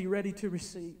hearts to be ready to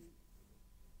receive.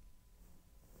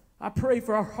 I pray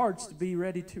for our hearts to be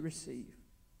ready to receive.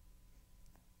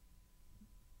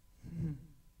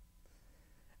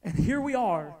 And here we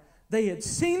are. They had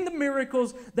seen the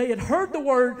miracles, they had heard the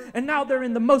word, and now they're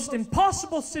in the most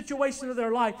impossible situation of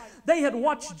their life. They had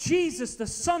watched Jesus, the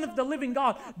Son of the living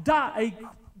God, die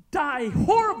a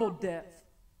horrible death.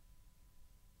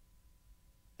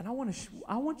 And I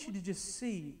want you to just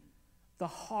see the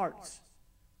hearts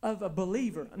of a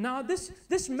believer. Now,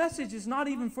 this message is not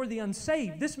even for the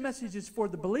unsaved. This message is for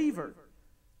the believer.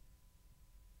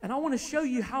 And I want to show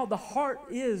you how the heart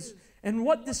is And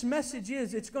what this message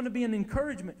is, it's going to be an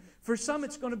encouragement. For some,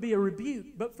 it's going to be a rebuke.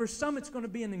 But for some, it's going to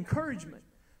be an encouragement.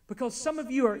 Because some of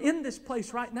you are in this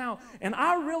place right now, and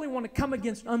I really want to come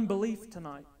against unbelief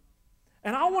tonight.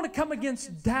 And I want to come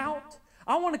against doubt.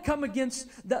 I want to come against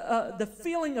the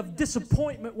feeling of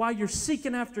disappointment while you're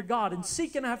seeking after God and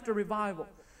seeking after revival.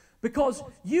 Because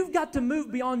you've got to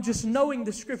move beyond just knowing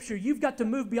the Scripture. You've got to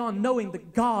move beyond knowing the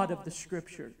God of the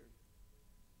Scripture.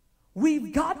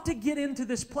 We've got to get into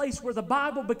this place where the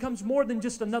Bible becomes more than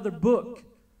just another book.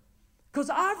 Because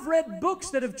I've read books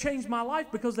that have changed my life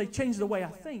because they changed the way I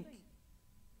think.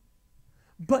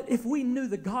 But if we knew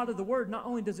the God of the Word, not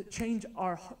only does it change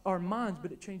our minds,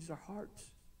 but it changes our hearts.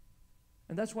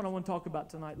 And that's what I want to talk about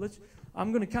tonight.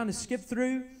 I'm going to kind of skip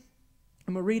through.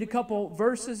 I'm going to read a couple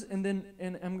verses, and then,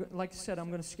 like I said, I'm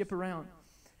going to skip around.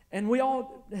 And we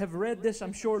all have read this,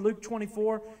 I'm sure, Luke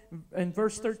 24 and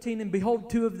verse 13. And behold,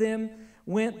 two of them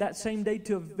went that same day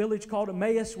to a village called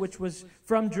Emmaus, which was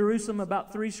from Jerusalem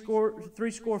about three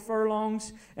score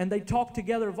furlongs. And they talked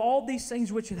together of all these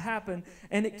things which had happened.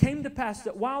 And it came to pass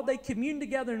that while they communed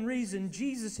together and reasoned,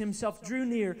 Jesus himself drew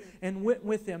near and went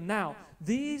with them. Now,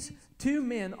 these two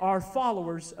men are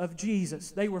followers of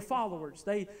Jesus. They were followers.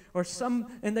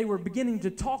 And they were beginning to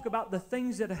talk about the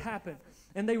things that had happened.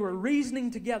 And they were reasoning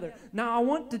together. Now, I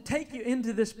want to take you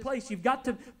into this place. You've got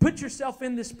to put yourself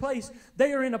in this place.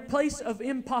 They are in a place of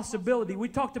impossibility. We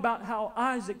talked about how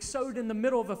Isaac sowed in the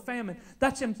middle of a famine.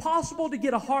 That's impossible to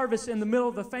get a harvest in the middle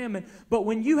of a famine. But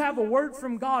when you have a word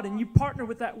from God and you partner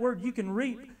with that word, you can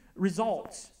reap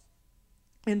results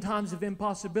in times of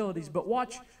impossibilities. But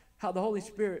watch how the Holy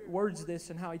Spirit words this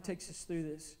and how He takes us through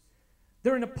this.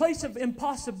 They're in a place of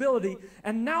impossibility,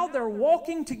 and now they're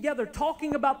walking together,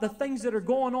 talking about the things that are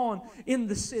going on in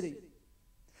the city.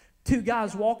 Two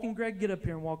guys walking. Greg, get up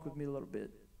here and walk with me a little bit.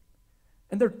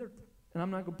 And I'm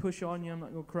not going to push on you. I'm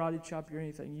not going to karate chop you or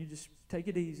anything. You just take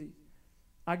it easy.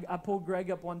 I pulled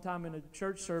Greg up one time in a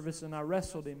church service, and I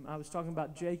wrestled him. I was talking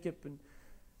about Jacob,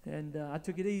 and I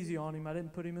took it easy on him. I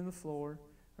didn't put him in the floor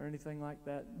or anything like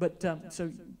that. But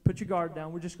so put your guard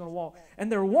down. We're just going to walk.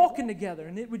 And they're walking together.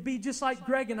 And it would be just like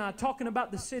Greg and I talking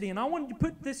about the city. And I wanted to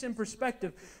put this in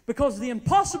perspective because the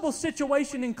impossible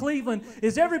situation in Cleveland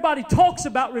is everybody talks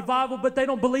about revival, but they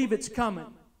don't believe it's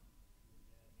coming.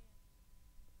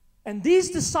 And these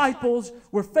disciples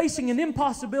were facing an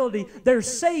impossibility. Their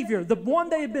Savior, the one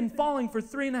they had been following for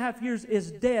 3.5 years,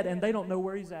 is dead, and they don't know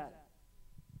where He's at.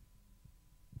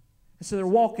 And so they're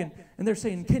walking, and they're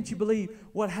saying, can't you believe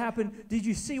what happened? Did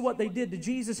you see what they did to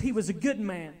Jesus? He was a good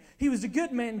man. He was a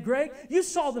good man, Greg. You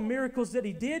saw the miracles that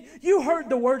He did. You heard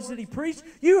the words that He preached.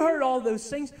 You heard all those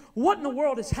things. What in the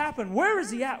world has happened? Where is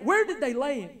He at? Where did they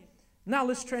lay Him? Now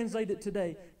let's translate it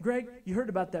today. Greg, you heard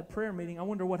about that prayer meeting. I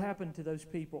wonder what happened to those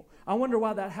people. I wonder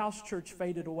why that house church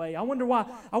faded away. I wonder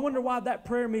why that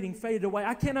prayer meeting faded away.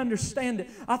 I can't understand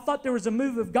it. I thought there was a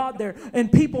move of God there,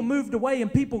 and people moved away,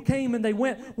 and people came and they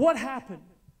went. What happened?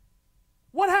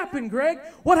 What happened, Greg?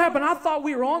 What happened? I thought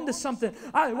we were on to something.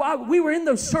 We were in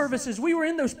those services. We were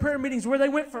in those prayer meetings where they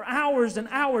went for hours and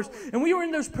hours. And we were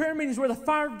in those prayer meetings where the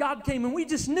fire of God came. And we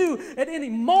just knew at any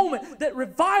moment that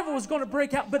revival was going to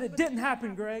break out. But it didn't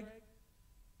happen, Greg.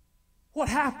 What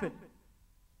happened?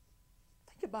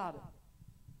 Think about it.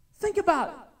 Think about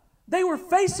it. They were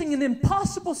facing an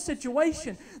impossible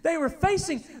situation. They were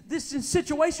facing this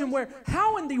situation where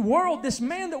how in the world this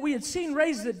man that we had seen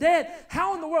raise the dead,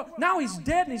 how in the world, now he's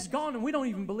dead and he's gone and we don't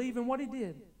even believe in what he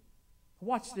did.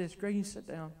 Watch this, Greg, you sit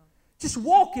down. Just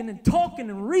walking and talking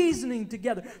and reasoning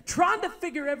together, trying to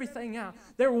figure everything out.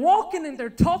 They're walking and they're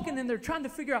talking and they're trying to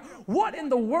figure out what in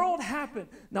the world happened.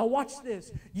 Now watch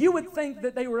this. You would think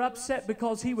that they were upset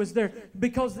because he was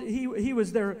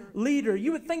their leader.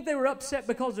 You would think they were upset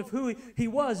because of who he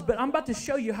was. But I'm about to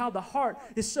show you how the heart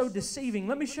is so deceiving.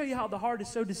 Let me show you how the heart is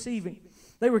so deceiving.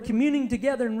 They were communing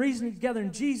together and reasoning together,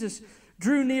 and Jesus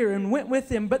drew near and went with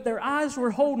them, but their eyes were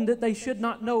holden that they should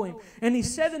not know Him. And He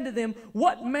said unto them,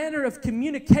 what manner of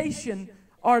communication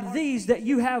are these that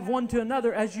you have one to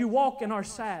another as you walk and are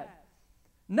sad?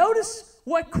 Notice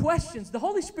what questions. The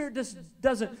Holy Spirit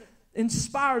doesn't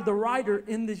inspire the writer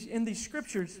in these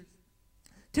scriptures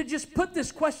to just put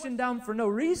this question down for no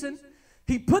reason.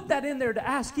 He put that in there to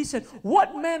ask. He said,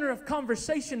 what manner of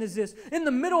conversation is this in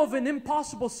the middle of an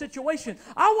impossible situation?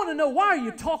 I want to know, why are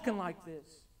you talking like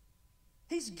this?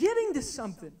 He's getting to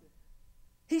something.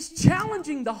 He's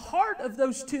challenging the heart of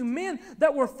those two men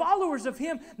that were followers of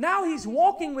Him. Now He's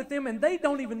walking with them and they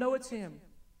don't even know it's Him.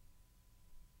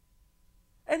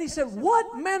 And he said,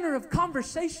 what manner of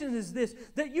conversation is this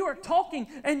that you are talking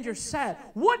and you're sad?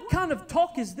 What kind of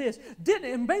talk is this?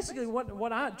 And basically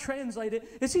what I translated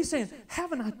is he's saying,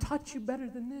 haven't I taught you better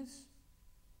than this?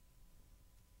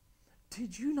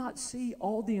 Did you not see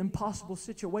all the impossible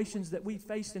situations that we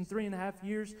faced in 3.5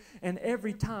 years? And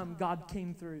every time God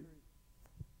came through.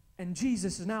 And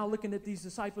Jesus is now looking at these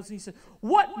disciples and he said,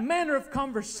 what manner of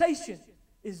conversation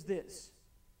is this?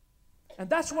 And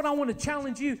that's what I want to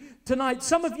challenge you tonight.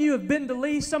 Some of you have been to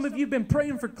Lee. Some of you have been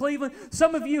praying for Cleveland.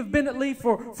 Some of you have been at Lee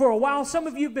for a while. Some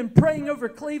of you have been praying over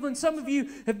Cleveland. Some of you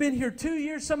have been here 2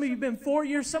 years. Some of you have been 4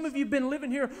 years. Some of you have been living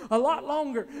here a lot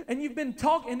longer. And you've been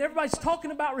talking, and everybody's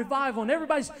talking about revival, and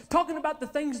everybody's talking about the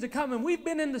things to come. And we've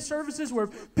been in the services where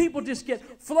people just get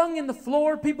flung in the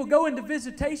floor. People go into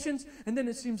visitations, and then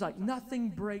it seems like nothing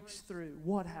breaks through.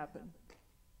 What happened?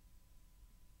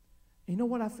 You know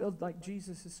what I feel like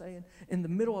Jesus is saying? In the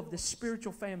middle of this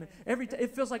spiritual famine,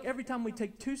 it feels like every time we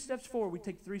take 2 steps forward, we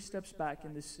take 3 steps back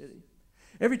in this city.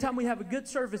 Every time we have a good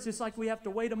service, it's like we have to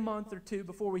wait a month or 2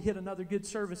 before we hit another good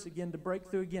service again to break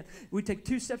through again. We take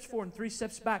 2 steps forward and 3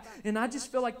 steps back. And I just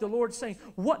feel like the Lord's saying,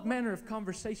 what manner of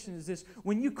conversation is this?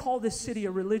 When you call this city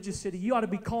a religious city, you ought to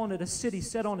be calling it a city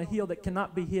set on a hill that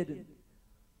cannot be hidden.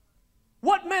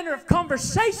 What manner of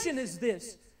conversation is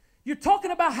this? You're talking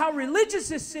about how religious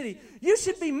this city. You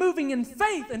should be moving in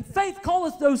faith, and faith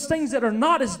calleth those things that are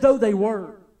not as though they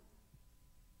were.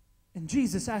 And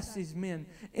Jesus asked these men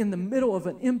in the middle of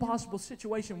an impossible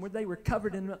situation where they were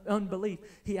covered in unbelief.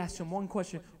 He asked them one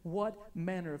question: what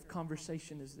manner of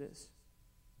conversation is this?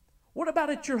 What about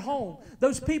at your home?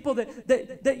 Those people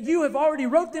that you have already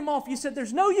wrote them off. You said,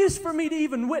 there's no use for me to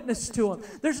even witness to them.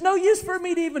 There's no use for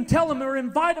me to even tell them or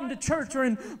invite them to church or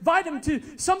invite them to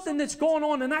something that's going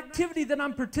on, an activity that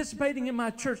I'm participating in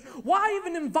my church. Why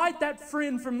even invite that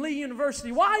friend from Lee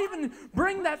University? Why even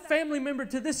bring that family member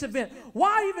to this event?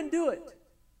 Why even do it?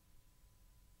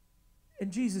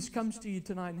 And Jesus comes to you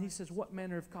tonight and he says, what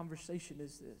manner of conversation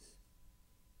is this?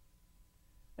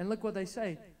 And look what they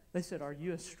say. They said, are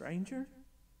you a stranger?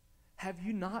 Have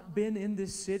you not been in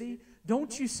this city?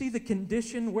 Don't you see the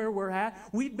condition where we're at?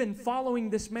 We've been following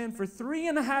this man for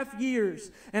 3.5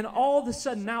 years, and all of a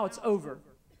sudden now it's over.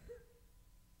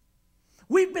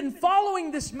 We've been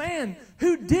following this man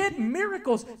who did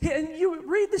miracles. And you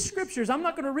read the scriptures. I'm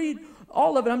not going to read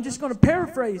all of it. I'm just going to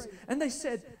paraphrase. And they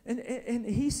said, and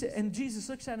he said, and Jesus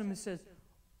looks at him and says,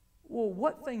 well,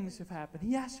 what things have happened?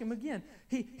 He asks him again.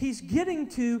 He's getting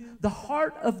to the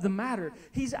heart of the matter.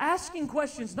 He's asking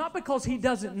questions not because he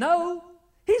doesn't know.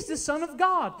 He's the Son of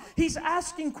God. He's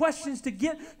asking questions to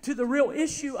get to the real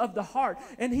issue of the heart.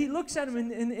 And he looks at him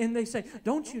and they say,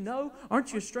 don't you know?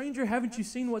 Aren't you a stranger? Haven't you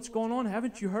seen what's going on?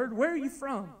 Haven't you heard? Where are you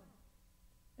from?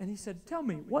 And he said, tell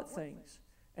me, what things?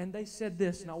 And they said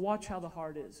this. Now watch how the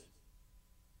heart is.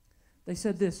 They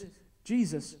said this: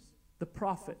 Jesus, the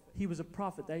prophet. He was a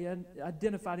prophet. They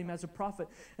identified him as a prophet.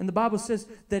 And the Bible says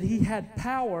that he had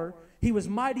power. He was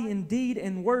mighty in deed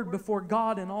and word before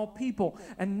God and all people.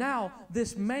 And now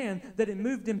this man that had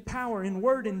moved in power in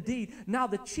word and deed, now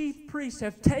the chief priests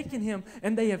have taken him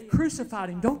and they have crucified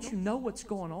him. Don't you know what's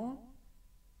going on?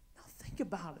 Now think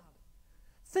about it.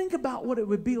 Think about what it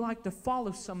would be like to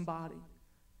follow somebody,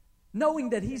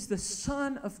 knowing that he's the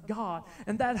Son of God,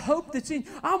 and that hope that's in.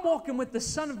 I'm walking with the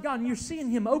Son of God, and you're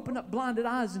seeing him open up blinded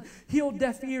eyes and heal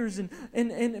deaf ears and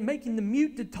making the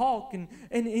mute to talk, and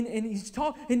he's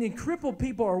talking, and crippled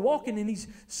people are walking, and he's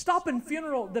stopping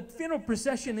the funeral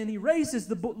procession, and he raises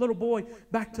the little boy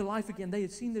back to life again. They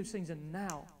had seen those things, and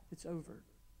now it's over.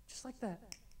 Just like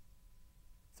that.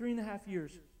 3.5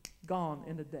 years gone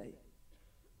in a day.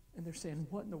 And they're saying,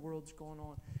 what in the world's going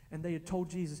on? And they had told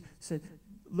Jesus, said,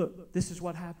 look, this is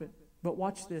what happened. But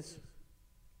watch this.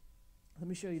 Let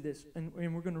me show you this. And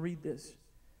we're going to read this.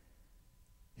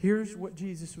 Here's what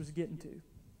Jesus was getting to.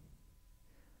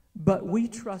 But we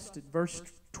trusted, verse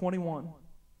 21.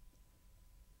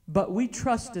 But we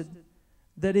trusted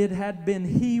that it had been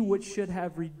he which should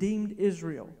have redeemed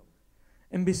Israel.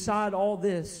 And beside all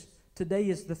this, today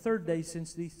is the 3rd day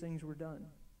since these things were done.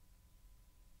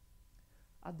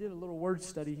 I did a little word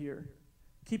study here.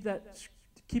 Keep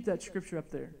that scripture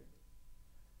up there.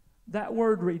 That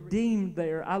word redeemed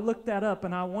there, I looked that up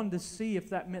and I wanted to see if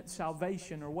that meant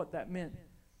salvation or what that meant.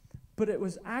 But it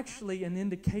was actually an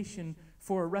indication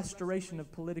for a restoration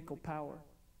of political power.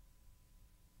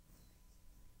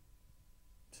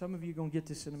 Some of you are going to get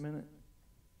this in a minute.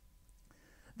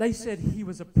 They said he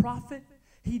was a prophet.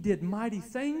 He did mighty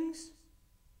things.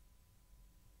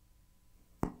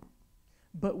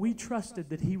 But we trusted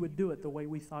that he would do it the way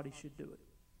we thought he should do it.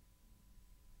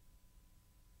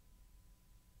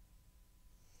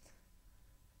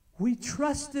 We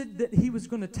trusted that He was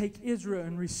going to take Israel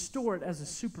and restore it as a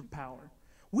superpower.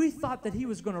 We thought that He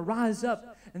was going to rise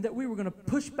up and that we were going to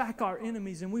push back our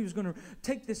enemies and we was going to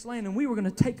take this land and we were going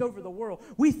to take over the world.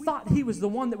 We thought He was the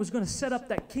one that was going to set up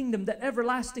that kingdom, that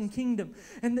everlasting kingdom.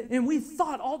 And we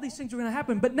thought all these things were going to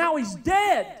happen, but now He's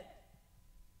dead.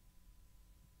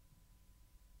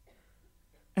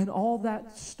 And all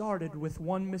that started with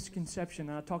one misconception.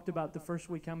 And I talked about the first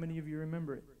week. How many of you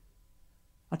remember it?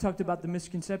 I talked about the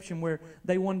misconception where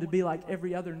they wanted to be like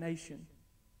every other nation.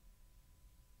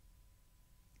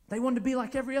 They wanted to be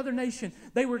like every other nation.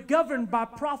 They were governed by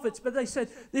prophets, but they said,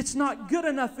 it's not good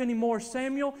enough anymore,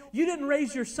 Samuel. You didn't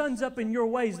raise your sons up in your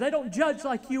ways. They don't judge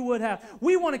like you would have.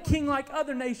 We want a king like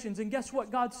other nations. And guess what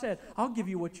God said? I'll give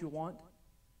you what you want.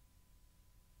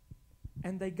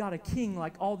 And they got a king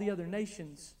like all the other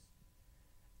nations.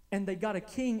 And they got a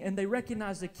king, and they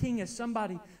recognized the king as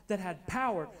somebody that had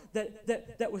power,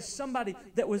 that was somebody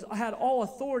that had all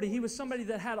authority. He was somebody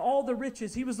that had all the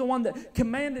riches. He was the one that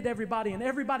commanded everybody, and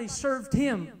everybody served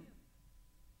him.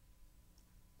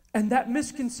 And that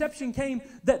misconception came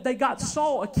that they got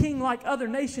Saul, a king like other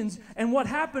nations, and what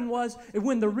happened was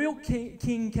when the real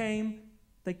king came,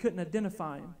 they couldn't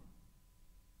identify him.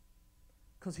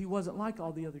 Because he wasn't like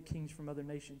all the other kings from other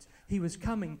nations. He was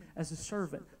coming as a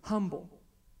servant, humble.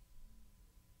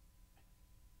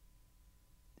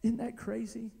 Isn't that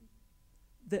crazy?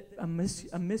 That a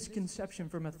misconception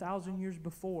from 1,000 years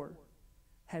before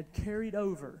had carried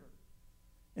over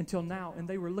until now, and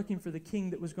they were looking for the king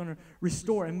that was going to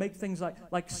restore and make things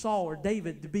like Saul or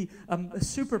David to be a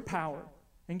superpower.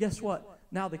 And guess what?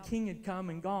 Now the king had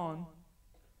come and gone,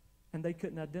 and they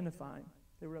couldn't identify him.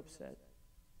 They were upset.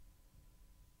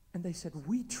 And they said,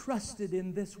 we trusted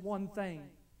in this one thing.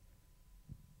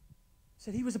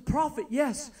 Said he was a prophet,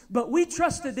 yes, but we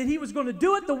trusted that he was going to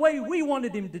do it the way we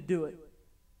wanted him to do it.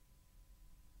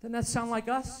 Doesn't that sound like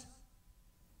us?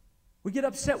 We get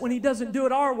upset when he doesn't do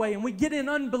it our way, and we get in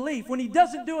unbelief when he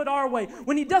doesn't do it our way,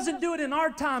 when he doesn't do it in our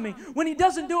timing, when he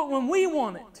doesn't do it when we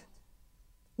want it.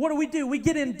 What do? We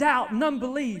get in doubt and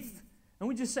unbelief, and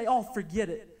we just say, oh, forget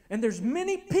it. And there's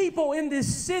many people in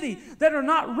this city that are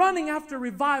not running after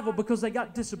revival because they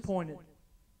got disappointed.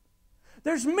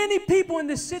 There's many people in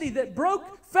this city that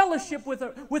broke fellowship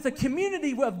with a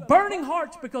community of burning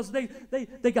hearts because they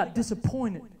got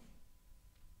disappointed.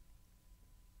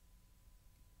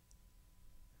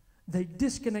 They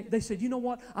disconnect. They said, you know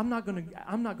what? I'm not going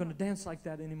to dance like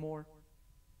that anymore.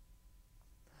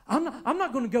 I'm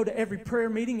not going to go to every prayer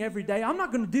meeting every day. I'm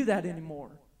not going to do that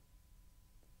anymore.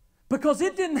 Because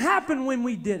it didn't happen when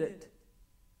we did it.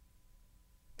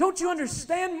 Don't you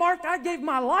understand, Mark? I gave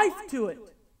my life to it.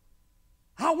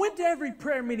 I went to every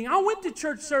prayer meeting. I went to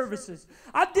church services.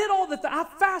 I did all the things. I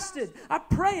fasted. I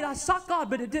prayed. I sought God,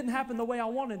 but it didn't happen the way I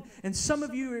wanted. And some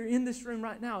of you are in this room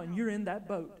right now, and you're in that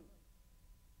boat.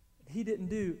 He didn't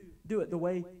do it the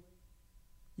way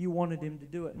you wanted him to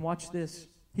do it. And watch this.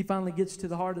 He finally gets to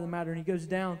the heart of the matter, and he goes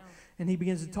down, and he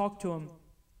begins to talk to him.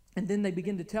 And then they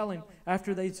begin to tell him,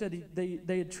 after they said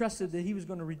they had trusted that he was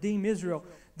going to redeem Israel,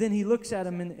 then he looks at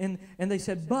him and they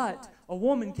said, but a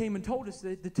woman came and told us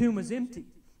that the tomb was empty,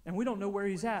 and we don't know where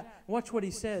he's at. Watch what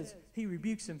he says. He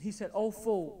rebukes him. He said, oh,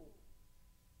 fool,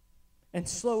 and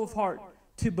slow of heart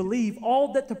to believe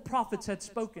all that the prophets had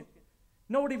spoken.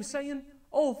 Know what he was saying?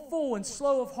 Oh, fool and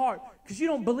slow of heart, because you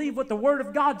don't believe what the Word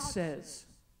of God says.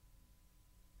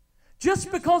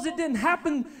 Just because it didn't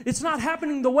happen, it's not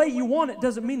happening the way you want it,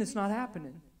 doesn't mean it's not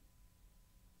happening.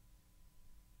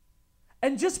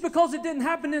 And just because it didn't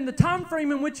happen in the time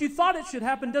frame in which you thought it should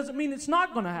happen, doesn't mean it's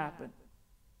not going to happen.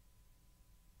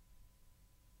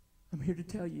 I'm here to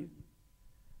tell you,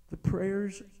 the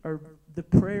prayers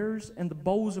and the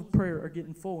bowls of prayer are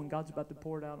getting full, and God's about to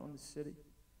pour it out on the city.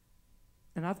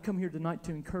 And I've come here tonight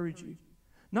to encourage you,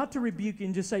 not to rebuke you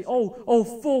and just say, oh,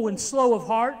 full and slow of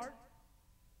heart.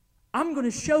 I'm going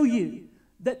to show you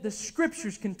that the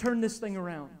Scriptures can turn this thing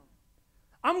around.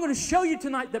 I'm going to show you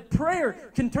tonight that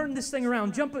prayer can turn this thing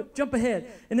around. Jump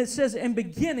ahead. And it says, and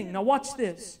beginning. Now watch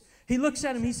this. He looks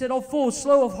at him. He said, oh, fool,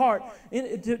 slow of heart,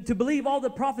 to believe all the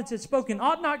prophets had spoken.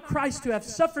 Ought not Christ to have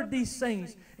suffered these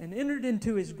things and entered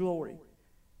into his glory?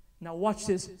 Now watch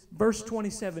this. Verse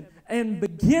 27. And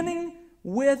beginning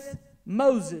with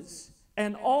Moses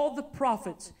and all the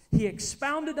prophets, he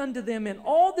expounded unto them in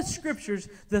all the Scriptures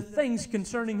the things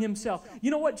concerning himself. You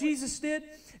know what Jesus did?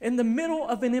 In the middle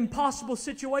of an impossible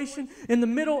situation, in the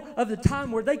middle of the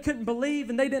time where they couldn't believe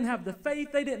and they didn't have the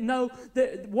faith, they didn't know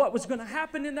what was going to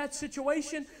happen in that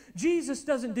situation, Jesus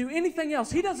doesn't do anything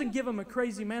else. He doesn't give them a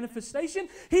crazy manifestation.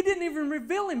 He didn't even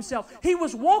reveal himself. He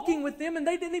was walking with them and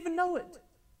they didn't even know it.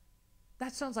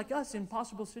 That sounds like us in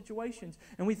impossible situations.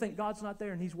 And we think God's not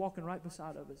there and He's walking right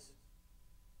beside of us.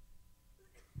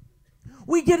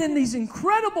 We get in these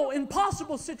incredible,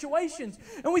 impossible situations.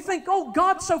 And we think, oh,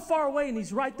 God's so far away and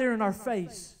He's right there in our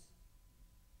face.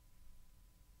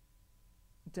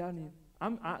 I'm telling you,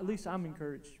 at least I'm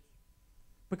encouraged.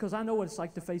 Because I know what it's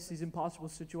like to face these impossible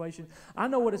situations. I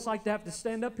know what it's like to have to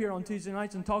stand up here on Tuesday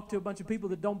nights and talk to a bunch of people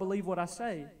that don't believe what I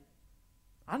say.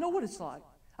 I know what it's like.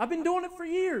 I've been doing it for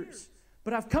years.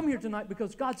 But I've come here tonight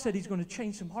because God said He's going to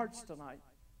change some hearts tonight.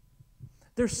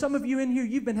 There's some of you in here,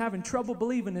 you've been having trouble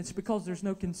believing. It's because there's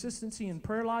no consistency in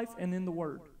prayer life and in the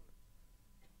Word.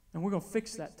 And we're going to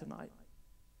fix that tonight.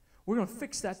 We're going to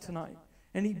fix that tonight.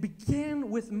 And He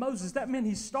began with Moses. That meant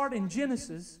He started in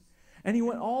Genesis and He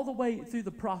went all the way through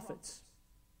the prophets.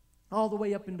 All the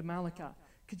way up into Malachi.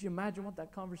 Could you imagine what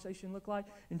that conversation looked like?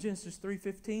 In Genesis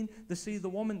 3:15, the seed of the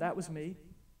woman, that was me.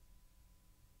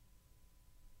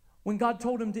 When God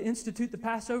told Him to institute the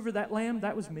Passover, that lamb,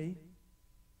 that was me.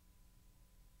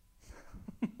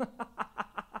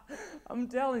 I'm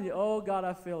telling you, oh God,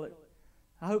 I feel it.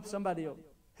 I hope somebody will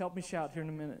help me shout here in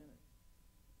a minute.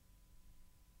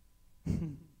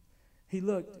 He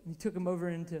looked, and He took him over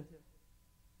into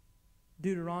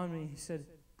Deuteronomy. He said,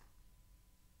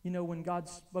 you know, when God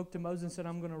spoke to Moses and said,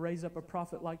 I'm going to raise up a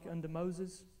prophet like unto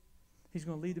Moses, he's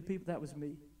going to lead the people, that was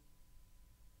me.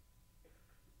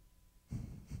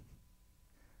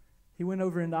 He went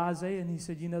over into Isaiah and he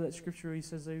said, you know that scripture where He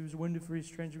says that He was wounded for His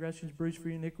transgressions, bruised for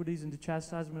your iniquities, and the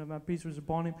chastisement of my peace was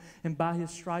upon Him, and by His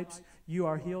stripes you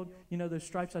are healed. You know those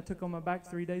stripes I took on my back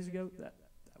 3 days ago? That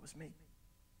was me.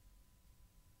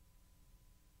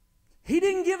 He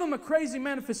didn't give him a crazy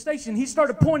manifestation. He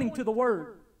started pointing to the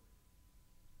Word.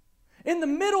 In the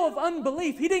middle of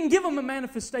unbelief, He didn't give him a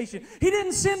manifestation. He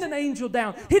didn't send an angel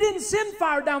down. He didn't send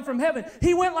fire down from heaven.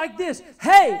 He went like this,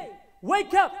 hey,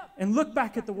 wake up and look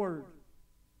back at the Word.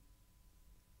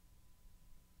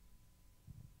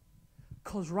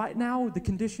 Because right now, the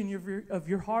condition of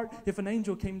your heart, if an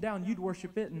angel came down, you'd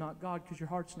worship it and not God because your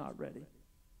heart's not ready.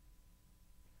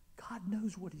 God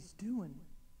knows what He's doing.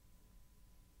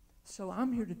 So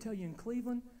I'm here to tell you in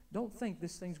Cleveland, don't think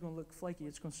this thing's going to look flaky.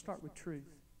 It's going to start with truth.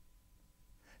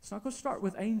 It's not going to start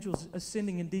with angels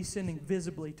ascending and descending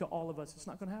visibly to all of us. It's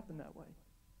not going to happen that way.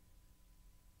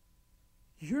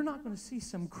 You're not going to see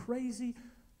some crazy,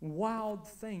 wild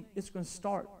thing. It's going to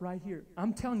start right here.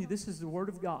 I'm telling you, this is the Word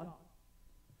of God.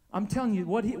 I'm telling you,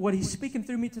 what He's speaking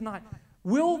through me tonight.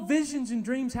 Will visions and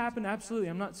dreams happen? Absolutely.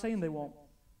 I'm not saying they won't.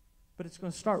 But it's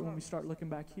going to start when we start looking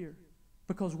back here.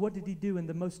 Because what did He do in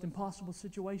the most impossible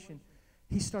situation?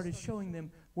 He started showing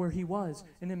them where He was.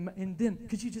 And then,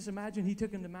 could you just imagine, He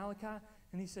took him to Malachi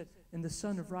and He said, and the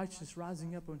Son of Righteousness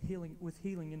rising up with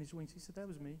healing in His wings. He said, that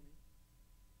was me.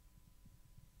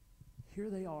 Here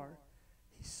they are.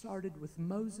 He started with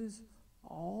Moses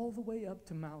all the way up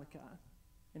to Malachi.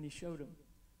 And He showed him.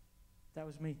 That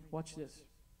was me. Watch this.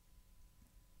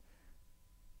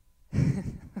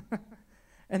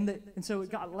 and so it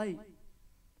got late.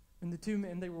 And the two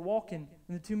men, they were walking.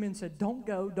 And the two men said, don't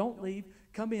go, don't leave.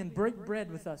 Come in, break bread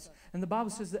with us. And the Bible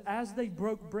says that as they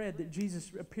broke bread, that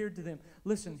Jesus appeared to them.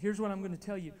 Listen, here's what I'm going to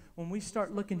tell you. When we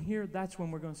start looking here, that's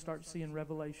when we're going to start seeing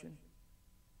revelation.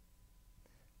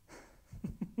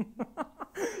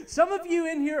 Some of you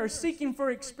in here are seeking for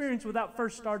experience without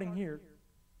first starting here.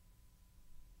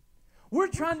 We're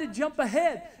trying to jump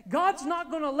ahead. God's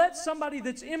not going to let somebody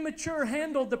that's immature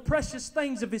handle the precious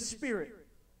things of His Spirit.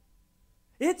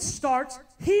 It starts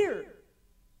here.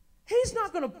 He's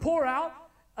not going to pour out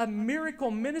a miracle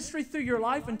ministry through your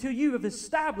life until you have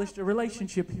established a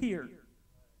relationship here.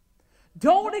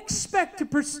 Don't expect to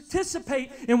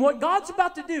participate in what God's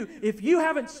about to do if you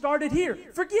haven't started here.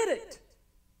 Forget it.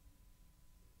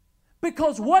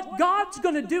 Because what God's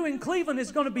going to do in Cleveland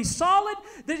is going to be solid.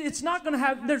 That it's not going to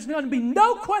have, there's going to be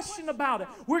no question about it.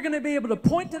 We're going to be able to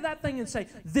point to that thing and say,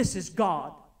 this is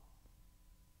God.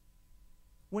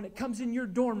 When it comes in your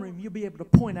dorm room, you'll be able to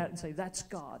point at it and say, that's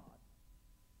God.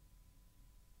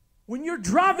 When you're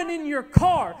driving in your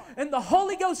car and the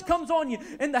Holy Ghost comes on you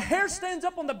and the hair stands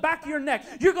up on the back of your neck,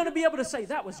 you're going to be able to say,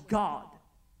 that was God.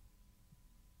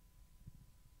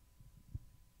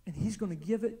 And He's going to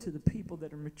give it to the people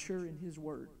that are mature in His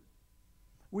Word.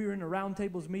 We were in a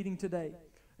roundtables meeting today,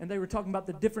 and they were talking about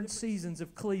the different seasons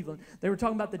of Cleveland. They were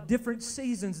talking about the different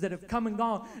seasons that have come and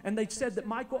gone. And they said that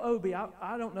Michael Obie,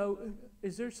 I don't know,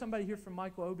 is there somebody here from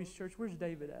Michael Obie's church? Where's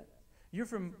David at? You're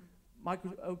from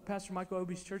Pastor Michael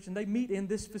Obie's church, and they meet in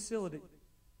this facility.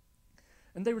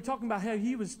 And they were talking about how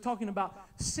he was talking about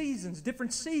seasons,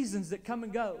 different seasons that come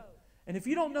and go. And if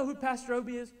you don't know who Pastor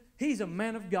Obie is, he's a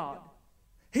man of God.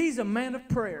 He's a man of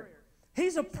prayer.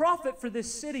 He's a prophet for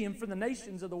this city and for the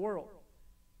nations of the world.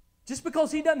 Just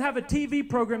because he doesn't have a TV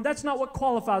program, that's not what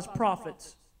qualifies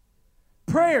prophets.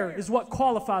 Prayer is what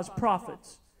qualifies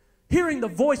prophets. Hearing the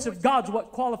voice of God is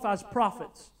what qualifies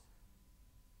prophets.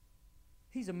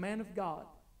 He's a man of God.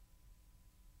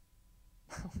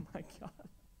 Oh my God.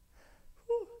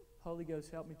 Whew. Holy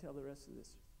Ghost, help me tell the rest of this.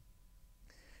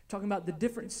 Talking about the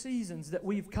different seasons that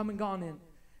we've come and gone in.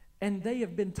 And they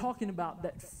have been talking about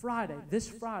that Friday, this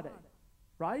Friday,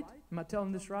 right? Am I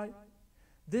telling this right?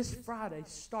 This Friday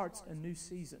starts a new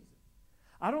season.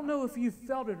 I don't know if you've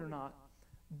felt it or not,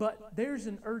 but there's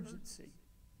an urgency.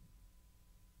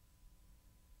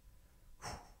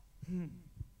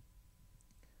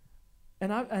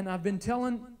 And I've been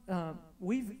telling,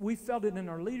 we've felt it in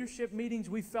our leadership meetings.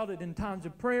 We've felt it in times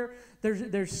of prayer.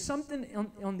 There's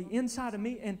something on the inside of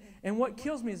me. And what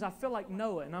kills me is I feel like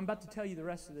Noah, and I'm about to tell you the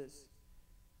rest of this.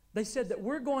 They said that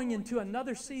we're going into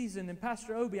another season, and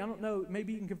Pastor Obi, I don't know,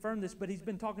 maybe you can confirm this, but he's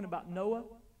been talking about Noah.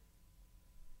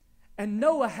 And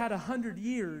Noah had 100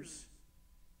 years,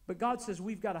 but God says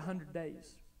we've got 100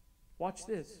 days. Watch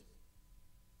this.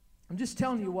 I'm just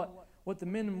telling you what the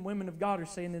men and women of God are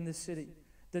saying in this city.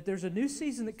 That there's a new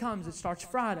season that comes. It starts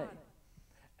Friday.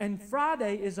 And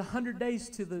Friday is 100 days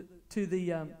to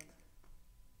the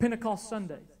Pentecost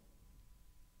Sunday,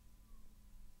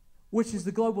 which is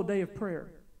the global day of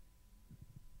prayer.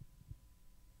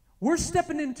 We're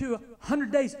stepping into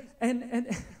 100 days. And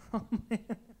oh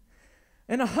man.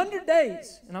 In 100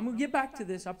 days, and I'm going to get back to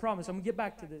this, I promise, I'm going to get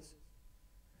back to this.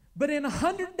 But in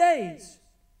 100 days,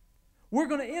 we're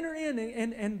going to enter in,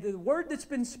 and the word that's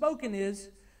been spoken is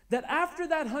that after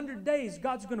that 100 days,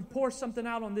 God's going to pour something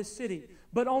out on this city.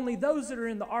 But only those that are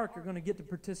in the ark are going to get to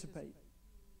participate.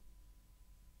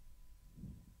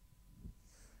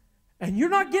 And you're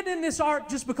not getting in this ark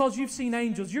just because you've seen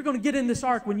angels. You're going to get in this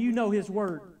ark when you know His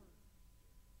word.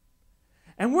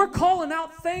 And we're calling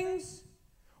out things.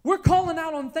 We're calling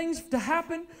out on things to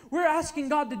happen. We're asking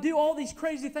God to do all these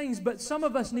crazy things. But some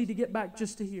of us need to get back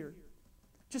just to hear.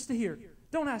 Just to hear.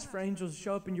 Don't ask for angels to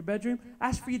show up in your bedroom.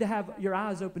 Ask for you to have your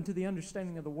eyes open to the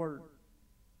understanding of the word.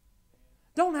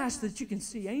 Don't ask that you can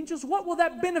see angels. What will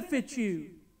that benefit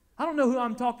you? I don't know who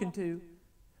I'm talking to.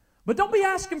 But don't be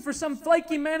asking for some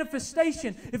flaky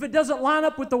manifestation if it doesn't line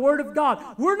up with the word of God.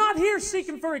 We're not here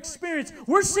seeking for experience.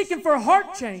 We're seeking for a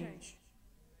heart change.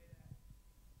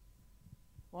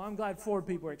 Well, I'm glad 4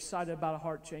 people are excited about a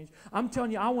heart change. I'm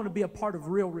telling you, I want to be a part of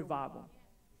real revival.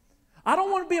 I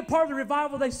don't want to be a part of the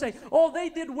revival. They say, oh, they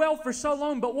did well for so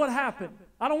long, but what happened?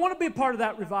 I don't want to be a part of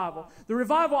that revival. The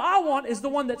revival I want is the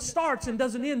one that starts and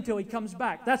doesn't end until He comes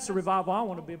back. That's the revival I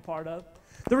want to be a part of.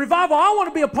 The revival I want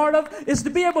to be a part of is to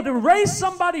be able to raise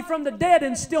somebody from the dead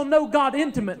and still know God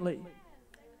intimately.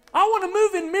 I want to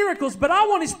move in miracles, but I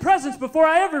want His presence before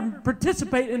I ever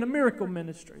participate in a miracle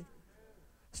ministry.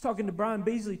 I was talking to Brian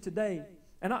Beasley today.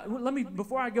 And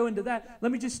before I go into that,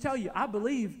 let me just tell you, I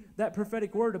believe that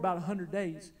prophetic word about 100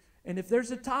 days. And if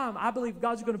there's a time, I believe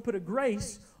God's going to put a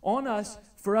grace on us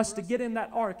for us to get in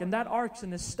that ark. And that ark's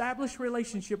an established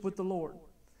relationship with the Lord.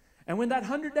 And when that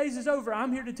 100 days is over,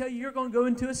 I'm here to tell you, you're going to go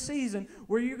into a season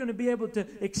where you're going to be able to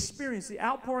experience the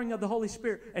outpouring of the Holy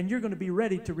Spirit, and you're going to be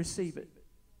ready to receive it.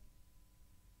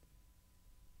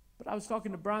 But I was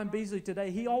talking to Brian Beasley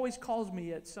today. He always calls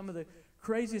me at some of the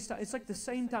craziest time. It's like the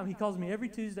same time he calls me every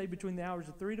Tuesday between the hours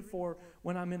of 3 to 4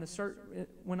 when I'm in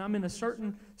a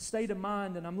certain state of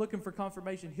mind and I'm looking for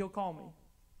confirmation. He'll call me.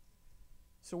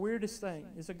 It's the weirdest thing.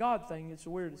 It's a God thing. It's the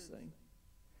weirdest thing.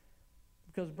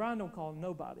 Because Brian don't call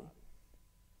nobody.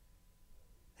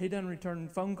 He doesn't return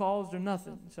phone calls or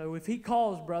nothing. So if he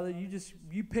calls, brother,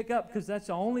 you pick up because that's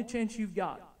the only chance you've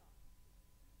got.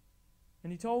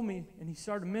 And he told me, and he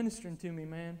started ministering to me,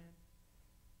 man.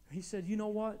 He said, you know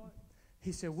what?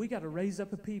 He said, we got to raise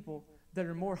up a people that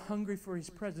are more hungry for His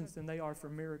presence than they are for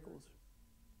miracles.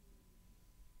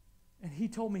 And he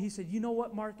told me, he said, you know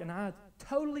what, Mark? And I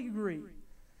totally agree.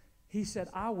 He said,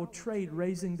 I will trade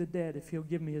raising the dead if He'll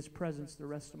give me His presence the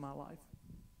rest of my life.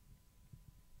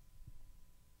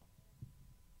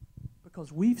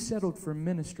 Because we've settled for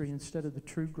ministry instead of the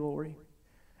true glory.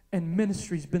 And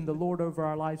ministry's been the Lord over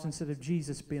our lives instead of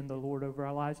Jesus being the Lord over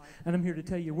our lives. And I'm here to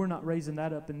tell you, we're not raising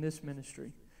that up in this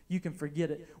ministry. You can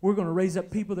forget it. We're going to raise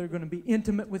up people that are going to be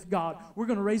intimate with God. We're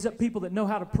going to raise up people that know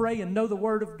how to pray and know the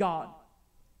Word of God.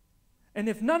 And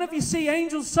if none of you see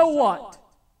angels, so what?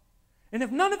 And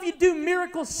if none of you do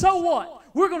miracles, so what?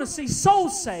 We're going to see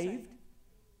souls saved.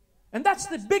 And that's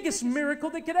the biggest miracle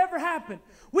that could ever happen.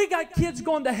 We got kids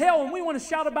going to hell and we want to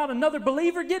shout about another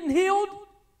believer getting healed.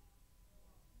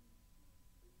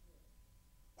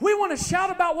 We want to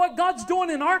shout about what God's doing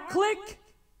in our clique.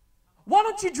 Why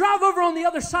don't you drive over on the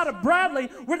other side of Bradley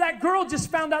where that girl just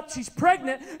found out she's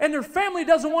pregnant and her family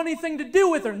doesn't want anything to do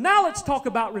with her? Now let's talk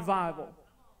about revival.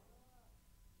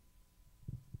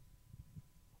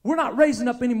 We're not raising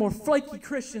up any more flaky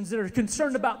Christians that are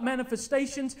concerned about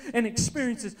manifestations and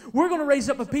experiences. We're going to raise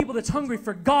up a people that's hungry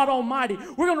for God Almighty.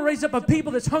 We're going to raise up a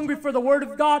people that's hungry for the Word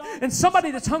of God and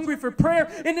somebody that's hungry for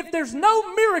prayer. And if there's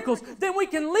no miracles, then we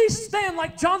can at least stand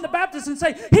like John the Baptist and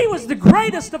say, he was the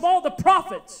greatest of all the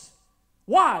prophets.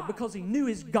 Why? Because he knew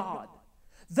his God.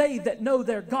 They that know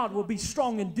their God will be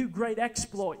strong and do great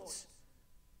exploits.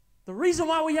 The reason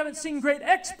why we haven't seen great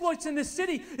exploits in this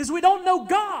city is we don't know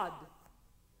God.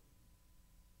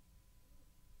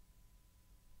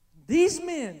 These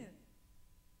men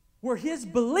were his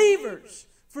believers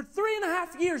for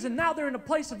 3.5 years, and now they're in a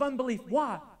place of unbelief.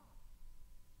 Why?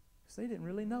 Because they didn't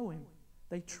really know him.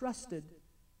 They trusted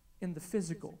in the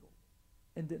physical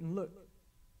and didn't look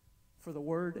for the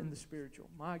word and the spiritual.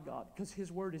 My God, because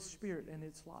his word is spirit and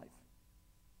it's life.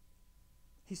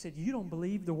 He said, you don't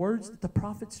believe the words that the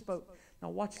prophet spoke. Now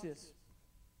watch this.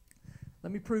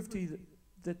 Let me prove to you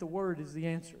that the word is the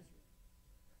answer.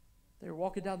 They were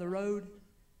walking down the road.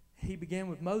 He began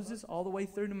with Moses all the way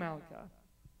through to Malachi.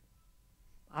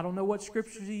 I don't know what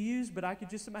scriptures he used, but I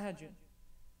could just imagine.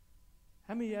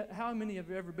 How many have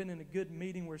you ever been in a good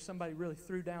meeting where somebody really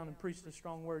threw down and preached a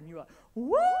strong word and you're like,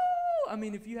 woo! I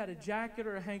mean, if you had a jacket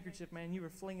or a handkerchief, man, you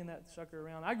were flinging that sucker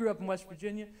around. I grew up in West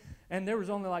Virginia, and there was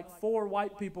only like 4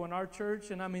 white people in our church,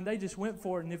 and I mean, they just went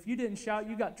for it. And if you didn't shout,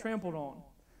 you got trampled on.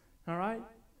 All right?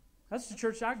 That's the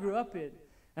church I grew up in.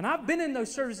 And I've been in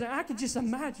those services, and I could just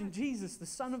imagine Jesus, the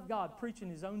Son of God, preaching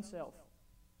his own self.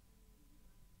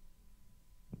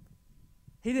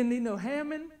 He didn't need no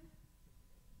Hammond.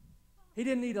 He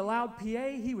didn't need a loud PA.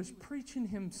 He was preaching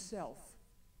himself.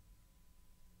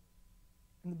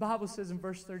 And the Bible says in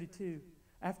verse 32,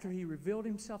 after he revealed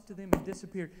himself to them and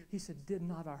disappeared, he said, did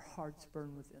not our hearts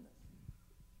burn within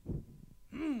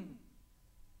us?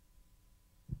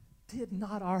 Did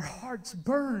not our hearts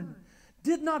burn?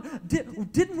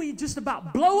 Didn't we just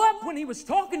about blow up when he was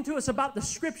talking to us about the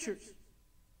scriptures?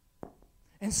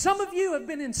 And some of you have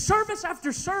been in service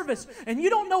after service, and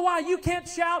you don't know why you can't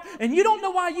shout, and you don't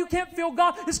know why you can't feel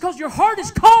God. It's because your heart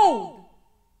is cold.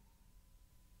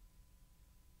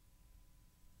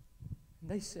 And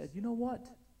they said, you know what?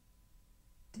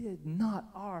 Did not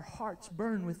our hearts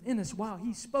burn within us while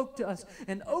he spoke to us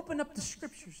and opened up the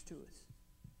scriptures to us?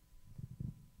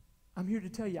 I'm here to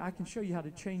tell you, I can show you how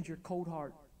to change your cold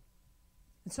heart.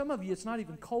 And some of you, it's not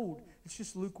even cold. It's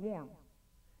just lukewarm.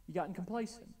 You gotten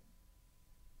complacent.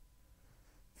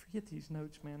 Forget these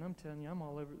notes, man. I'm telling you, I'm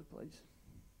all over the place.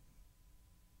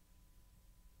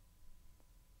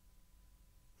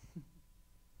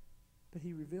 But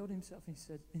he revealed himself, and he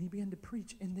said, and he began to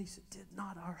preach, and they said, did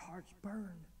not our hearts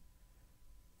burn?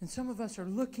 And some of us are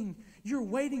looking, you're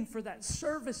waiting for that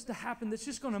service to happen that's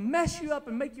just going to mess you up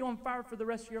and make you on fire for the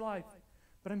rest of your life.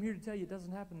 But I'm here to tell you, it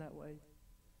doesn't happen that way.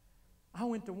 I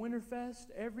went to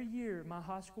Winterfest every year in my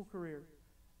high school career.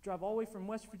 Drive all the way from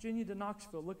West Virginia to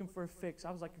Knoxville looking for a fix.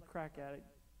 I was like a crack addict.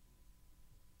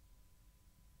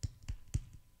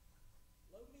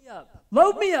 Load me up.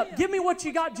 Load me up. Give me what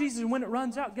you got, Jesus. And when it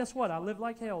runs out, guess what? I live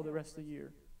like hell the rest of the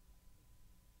year.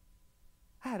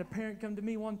 I had a parent come to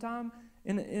me one time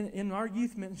in our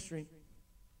youth ministry.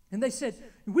 And they said,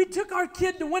 we took our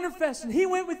kid to Winterfest, and he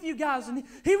went with you guys. And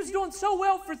he was doing so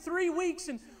well for 3 weeks.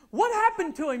 And what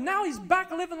happened to him? Now he's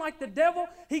back living like the devil.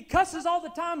 He cusses all the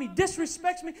time. He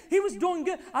disrespects me. He was doing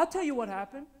good. I'll tell you what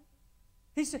happened.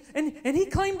 He said, and he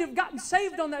claimed to have gotten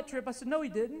saved on that trip. I said, no, he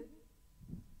didn't.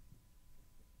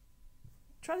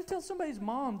 Try to tell somebody's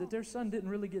mom that their son didn't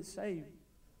really get saved.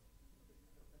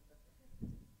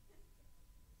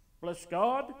 Bless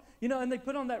God. You know, and they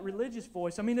put on that religious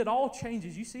voice. I mean, it all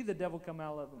changes. You see the devil come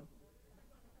out of them.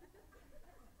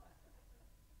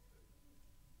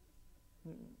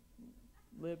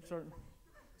 Lips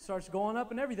starts going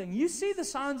up and everything. You see the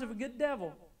signs of a good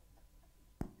devil.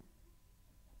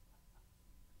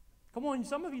 Come on,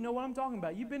 some of you know what I'm talking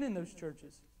about. You've been in those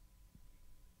churches.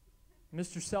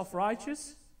 Mr.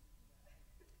 Self-Righteous.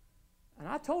 And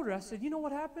I told her, I said, you know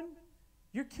what happened?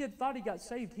 Your kid thought he got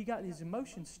saved. He got his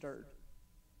emotions stirred.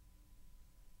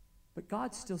 But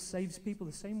God still saves people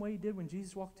the same way he did when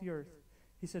Jesus walked the earth.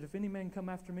 He said, if any man come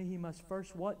after me, he must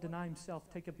first what? Deny himself,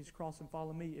 take up his cross, and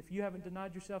follow me. If you haven't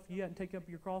denied yourself, you haven't taken up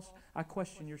your cross, I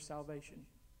question your salvation.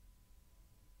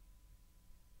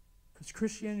 Because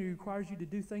Christianity requires you to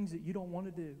do things that you don't want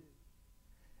to do.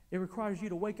 It requires you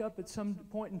to wake up at some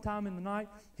point in time in the night.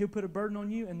 He'll put a burden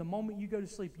on you, and the moment you go to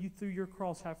sleep, you threw your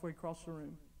cross halfway across the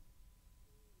room.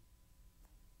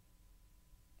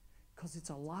 Because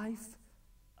it's a life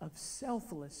of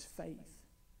selfless faith.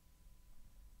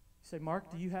 You say, Mark,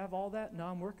 do you have all that? No,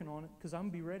 I'm working on it because I'm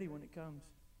going to be ready when it comes.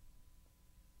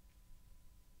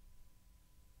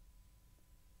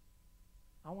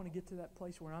 I want to get to that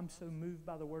place where I'm so moved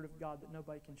by the Word of God that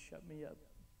nobody can shut me up.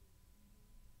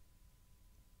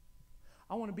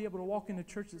 I want to be able to walk into a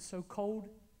church that's so cold,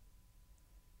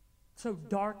 so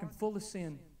dark and full of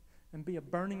sin, and be a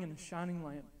burning and a shining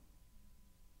lamp.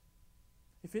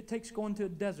 If it takes going to a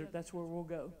desert, that's where we'll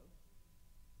go.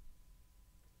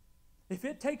 If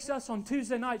it takes us on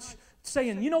Tuesday nights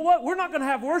saying, you know what, we're not going to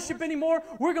have worship anymore,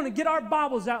 we're going to get our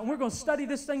Bibles out and we're going to study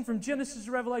this thing from Genesis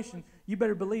to Revelation, you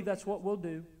better believe that's what we'll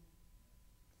do.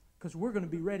 Because we're going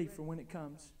to be ready for when it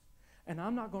comes. And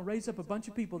I'm not going to raise up a bunch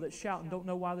of people that shout and don't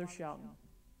know why they're shouting.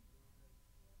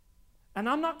 And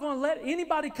I'm not going to let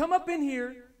anybody come up in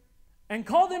here and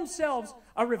call themselves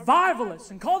a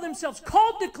revivalist and call themselves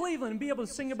called to Cleveland and be able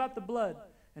to sing about the blood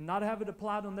and not have it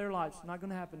applied on their lives. It's not going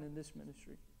to happen in this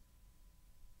ministry.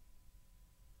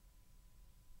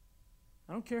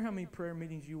 I don't care how many prayer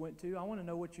meetings you went to. I want to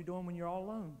know what you're doing when you're all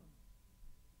alone.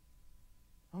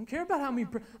 I don't care about how many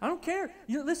I don't care.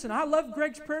 Listen, I love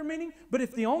Greg's prayer meeting, but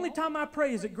if the only time I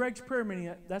pray is at Greg's prayer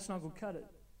meeting, that's not going to cut it.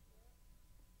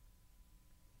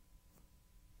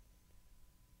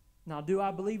 Now, do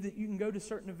I believe that you can go to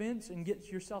certain events and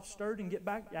get yourself stirred and get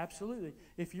back? Absolutely.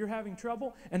 If you're having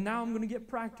trouble, and now I'm going to get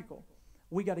practical.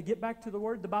 We got to get back to the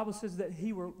Word. The Bible says that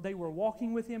they were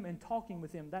walking with Him and talking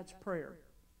with Him. That's prayer.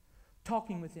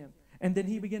 Talking with Him. And then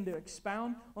He began to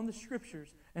expound on the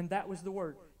Scriptures, and that was the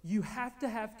Word. You have to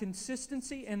have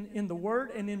consistency in the Word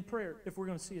and in prayer if we're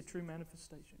going to see a true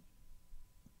manifestation.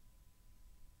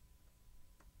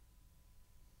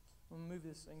 I'm going to move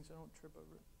this thing so I don't trip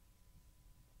over it.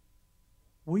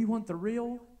 We want the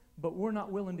real, but we're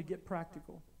not willing to get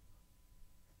practical.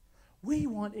 We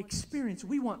want experience.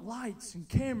 We want lights and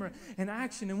camera and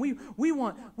action. And we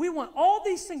want all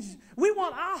these things. We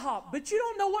want IHOP, but you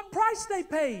don't know what price they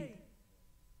paid.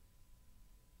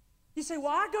 You say,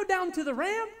 well, I go down to the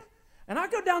ramp, and I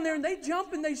go down there, and they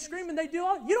jump, and they scream, and they do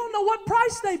all. You don't know what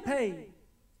price they paid.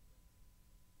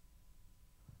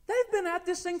 They've been at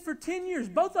this thing for 10 years.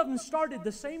 Both of them started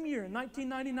the same year in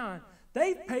 1999.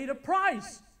 They've paid a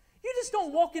price. You just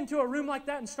don't walk into a room like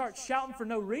that and start shouting for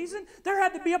no reason. There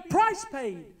had to be a price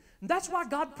paid. And that's why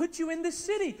God put you in this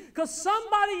city, because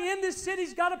somebody in this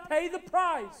city's got to pay the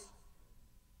price.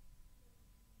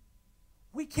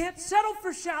 We can't settle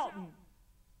for shouting.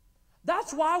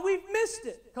 That's why we've missed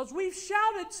it, because we've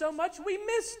shouted so much we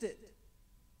missed it.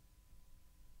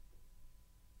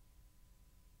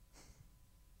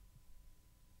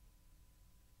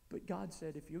 But God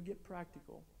said, if you'll get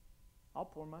practical, I'll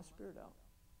pour my Spirit out.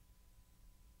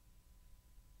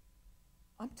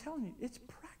 I'm telling you, it's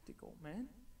practical, man.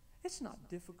 It's not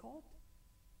difficult.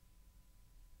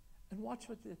 And watch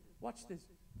this.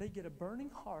 They get a burning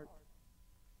heart,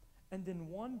 and then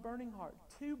one burning heart,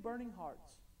 two burning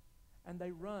hearts, and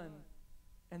they run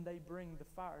and they bring the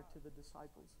fire to the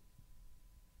disciples.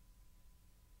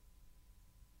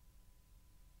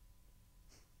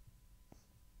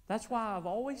 That's why I've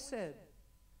always said,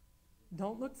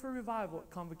 don't look for revival at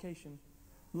Convocation.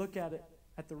 Look at it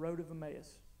at the road of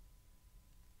Emmaus.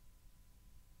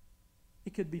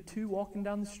 It could be two walking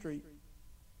down the street,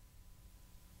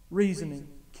 reasoning,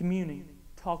 communing,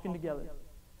 talking together.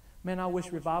 Man, I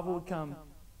wish revival would come.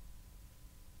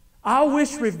 I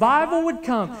wish revival would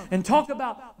come and talk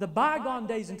about the bygone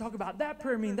days and talk about that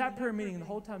prayer meeting, and the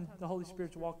whole time the Holy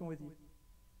Spirit's walking with you.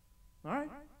 All right?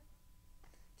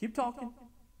 Keep talking.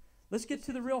 Let's get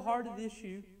to the real heart of the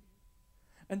issue.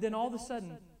 And then all of a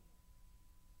sudden,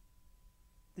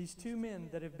 these two men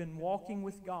that have been walking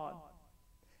with God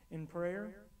in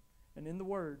prayer and in the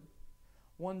Word,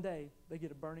 one day they get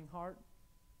a burning heart.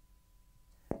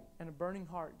 And a burning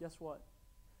heart, guess what?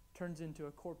 Turns into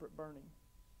a corporate burning.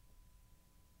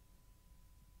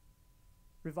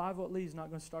 Revival at Lee is not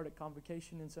going to start at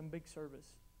Convocation in some big service.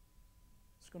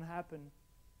 It's going to happen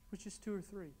with just 2 or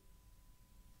 3.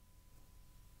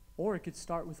 Or it could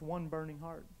start with one burning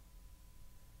heart.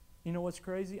 You know what's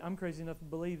crazy? I'm crazy enough to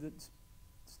believe that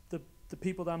the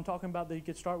people that I'm talking about that you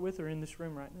could start with are in this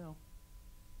room right now.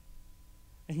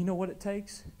 And you know what it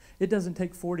takes? It doesn't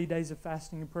take 40 days of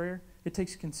fasting and prayer. It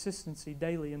takes consistency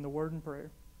daily in the Word and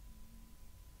prayer.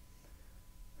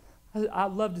 I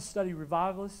love to study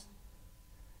revivalists.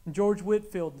 And George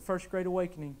Whitefield, the First Great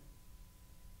Awakening,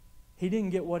 he didn't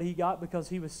get what he got because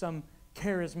he was some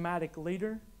charismatic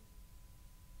leader.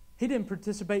 He didn't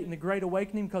participate in the Great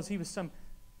Awakening because he was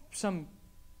some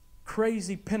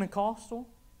crazy Pentecostal.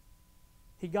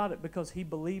 He got it because he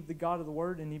believed the God of the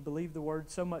Word, and he believed the Word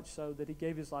so much so that he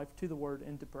gave his life to the Word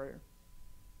and to prayer.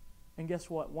 And guess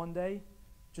what? One day,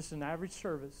 just an average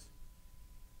service,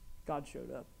 God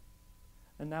showed up.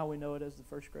 And now we know it as the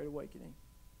First Great Awakening.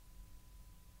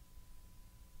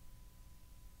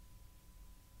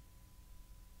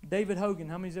 David Hogan.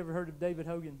 How many's ever heard of David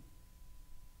Hogan?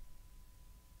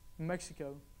 In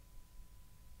Mexico.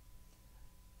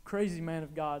 Crazy man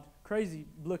of God. Crazy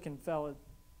looking fella.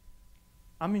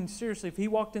 I mean, seriously, if he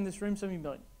walked in this room, some of you would be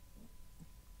like,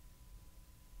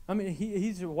 I mean,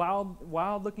 he's a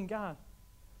wild looking guy.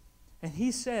 And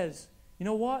he says, you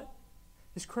know what?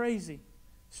 It's crazy.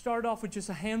 Started off with just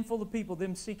a handful of people,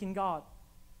 them seeking God.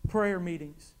 Prayer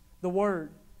meetings. The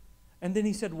Word. And then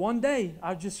he said, one day,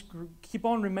 I just keep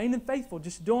on remaining faithful,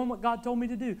 just doing what God told me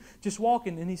to do, just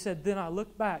walking. And he said, then I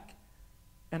looked back,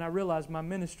 and I realized my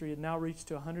ministry had now reached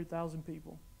to 100,000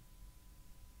 people.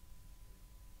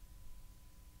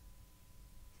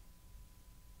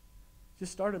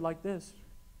 Just started like this.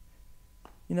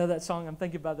 You know that song, I'm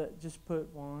thinking about that, just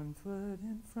put one foot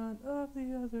in front of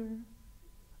the other.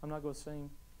 I'm not going to sing.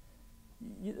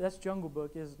 That's Jungle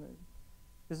Book, isn't it?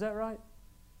 Is that right?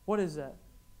 What is that?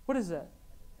 What is that?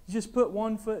 You just put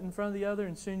one foot in front of the other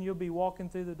and soon you'll be walking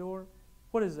through the door?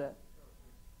 What is that?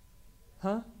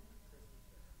 Huh?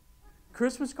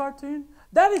 Christmas cartoon?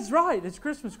 That is right. It's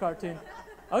Christmas cartoon.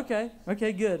 Okay,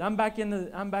 good. I'm back in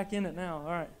it now.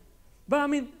 All right. But I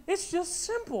mean, it's just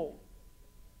simple.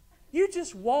 You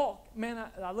just walk. Man,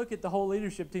 I look at the whole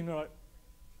leadership team. They're like,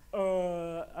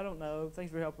 I don't know.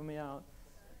 Thanks for helping me out.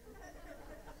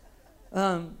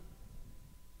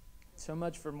 So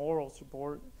much for moral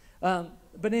support.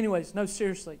 But anyways, no,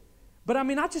 seriously. But I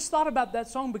mean, I just thought about that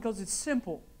song because it's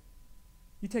simple.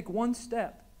 You take one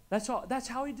step. That's all. That's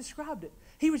how he described it.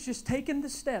 He was just taking the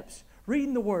steps,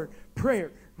 reading the Word,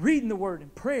 prayer, reading the Word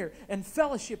and prayer, and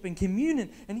fellowship and communion.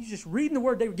 And he's just reading the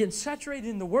Word. They were getting saturated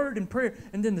in the Word and prayer.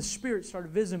 And then the Spirit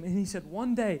started visiting him. And he said,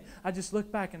 one day, I just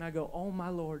look back and I go, oh my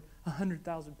Lord,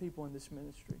 100,000 people in this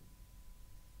ministry.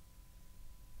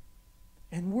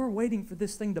 And we're waiting for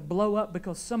this thing to blow up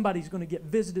because somebody's going to get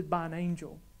visited by an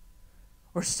angel.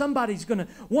 Or somebody's going to,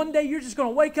 one day you're just going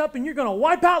to wake up and you're going to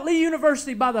wipe out Lee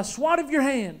University by the swat of your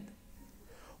hand.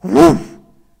 Woof!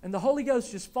 And the Holy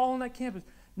Ghost just fall on that campus.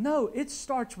 No, it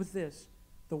starts with this.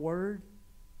 The Word,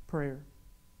 prayer.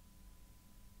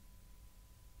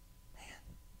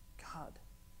 Man, God.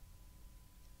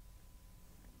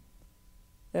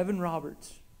 Evan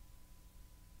Roberts.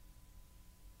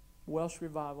 Welsh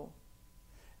Revival.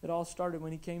 It all started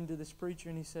when he came to this preacher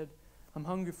and he said, I'm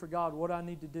hungry for God. What do I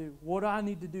need to do? What do I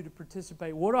need to do to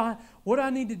participate? What do I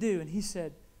need to do? And he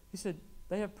said,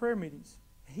 they have prayer meetings.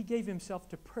 He gave himself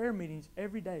to prayer meetings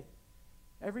every day.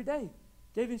 Every day.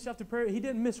 Gave himself to prayer. He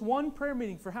didn't miss one prayer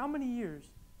meeting for how many years?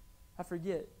 I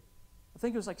forget. I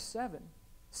think it was like 7.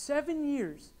 7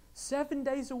 years. 7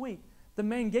 days a week. The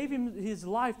man gave him his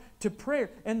life to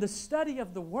prayer and the study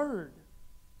of the Word.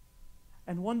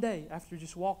 And one day, after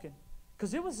just walking,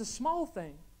 because it was a small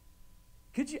thing.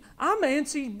 I'm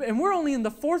antsy, and we're only in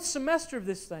the 4th semester of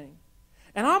this thing.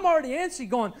 And I'm already antsy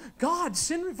going, God,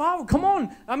 send revival. Come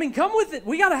on. I mean, come with it.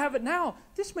 We got to have it now.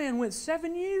 This man went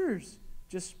 7 years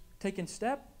just taking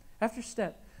step after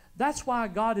step. That's why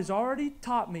God has already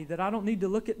taught me that I don't need to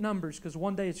look at numbers because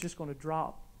one day it's just going to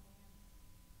drop.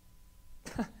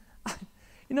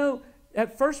 You know,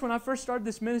 at first, when I first started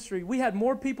this ministry, we had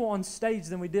more people on stage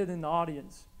than we did in the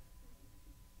audience.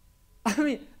 I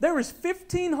mean, there was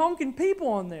 15 honking people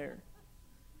on there.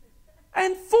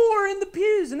 And 4 in the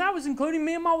pews. And that was including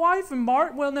me and my wife and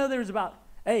Mark. Well, no, there was about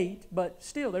 8. But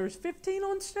still, there was 15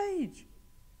 on stage.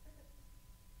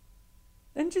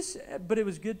 But it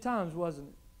was good times, wasn't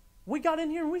it? We got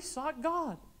in here and we sought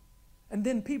God. And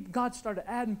then God started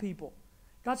adding people.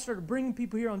 God started bringing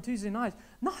people here on Tuesday nights.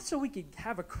 Not so we could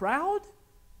have a crowd.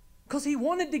 Because He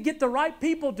wanted to get the right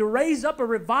people to raise up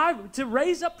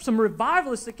some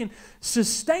revivalists that can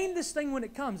sustain this thing when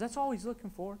it comes. That's all He's looking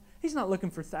for. He's not looking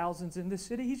for thousands in this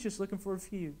city. He's just looking for a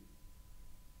few.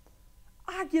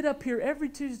 I get up here every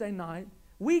Tuesday night.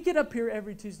 We get up here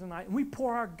every Tuesday night and we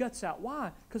pour our guts out.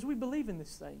 Why? Because we believe in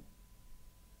this thing.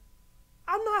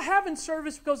 I'm not having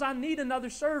service because I need another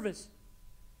service.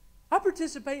 I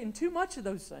participate in too much of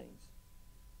those things.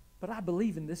 But I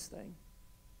believe in this thing.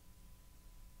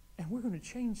 And we're going to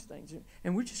change things.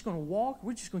 And we're just going to walk.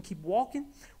 We're just going to keep walking.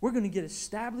 We're going to get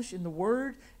established in the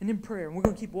Word and in prayer. And we're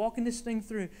going to keep walking this thing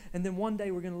through. And then one day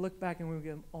we're going to look back and we're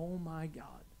going to go, oh my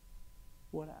God,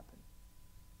 what happened?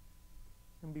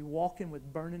 And be walking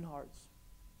with burning hearts.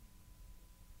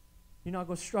 You're not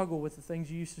going to struggle with the things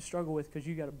you used to struggle with because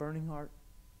you got a burning heart.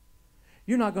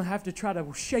 You're not going to have to try to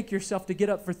shake yourself to get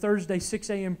up for Thursday 6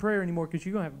 a.m. prayer anymore because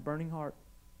you're going to have a burning heart.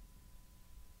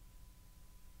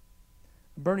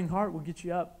 A burning heart will get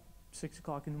you up 6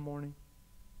 o'clock in the morning.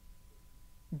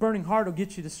 A burning heart will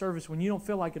get you to service when you don't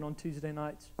feel like it on Tuesday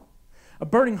nights. A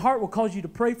burning heart will cause you to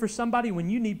pray for somebody when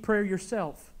you need prayer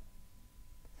yourself.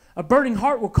 A burning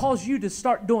heart will cause you to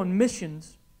start doing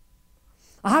missions.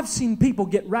 I've seen people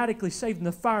get radically saved and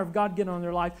the fire of God get on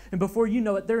their life, and before you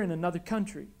know it, they're in another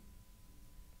country.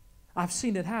 I've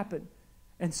seen it happen.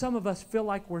 And some of us feel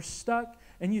like we're stuck,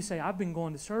 and you say, I've been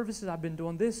going to services, I've been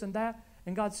doing this and that.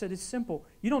 And God said, it's simple.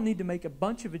 You don't need to make a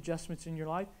bunch of adjustments in your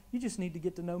life. You just need to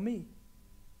get to know me.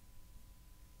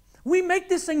 We make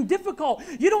this thing difficult.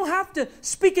 You don't have to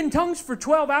speak in tongues for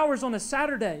 12 hours on a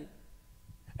Saturday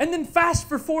and then fast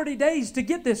for 40 days to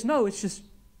get this. No, it's just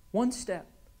one step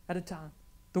at a time.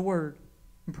 The Word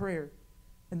and prayer.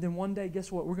 And then one day,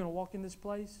 guess what? We're going to walk in this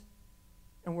place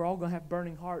and we're all going to have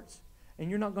burning hearts. And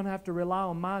you're not going to have to rely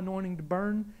on my anointing to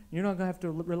burn. You're not going to have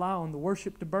to rely on the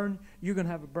worship to burn. You're going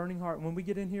to have a burning heart. And when we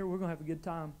get in here, we're going to have a good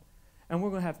time. And we're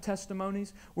going to have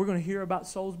testimonies. We're going to hear about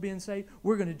souls being saved.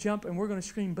 We're going to jump and we're going to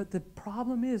scream. But the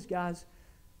problem is, guys,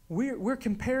 we're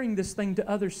comparing this thing to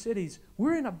other cities.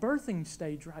 We're in a birthing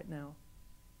stage right now.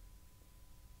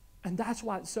 And that's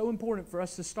why it's so important for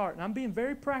us to start. And I'm being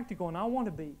very practical, and I want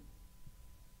to be.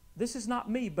 This is not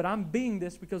me, but I'm being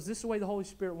this because this is the way the Holy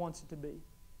Spirit wants it to be.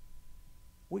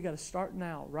 We got to start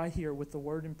now, right here, with the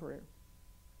Word and prayer.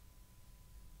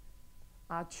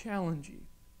 I challenge you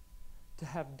to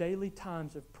have daily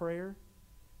times of prayer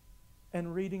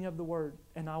and reading of the Word.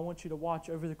 And I want you to watch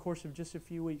over the course of just a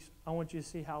few weeks. I want you to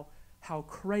see how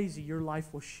crazy your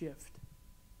life will shift.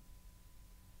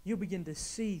 You'll begin to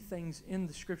see things in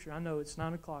the Scripture. I know it's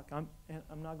 9 o'clock. I'm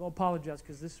not going to apologize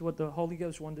because this is what the Holy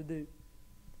Ghost wanted to do.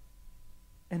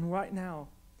 And right now,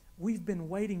 we've been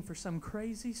waiting for some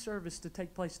crazy service to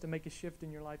take place to make a shift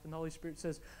in your life. And the Holy Spirit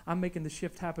says, I'm making the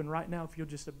shift happen right now if you'll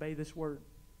just obey this word.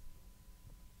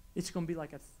 It's going to be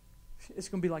like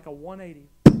a 180,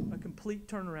 a complete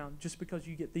turnaround just because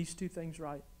you get these two things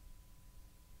right.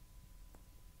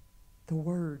 The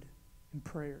Word and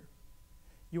prayer.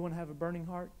 You want to have a burning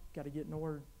heart? Got to get in the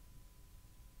Word.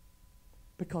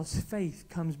 Because faith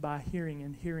comes by hearing,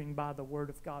 and hearing by the Word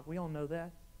of God. We all know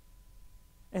that.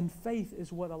 And faith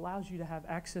is what allows you to have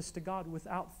access to God.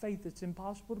 Without faith, it's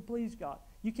impossible to please God.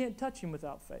 You can't touch Him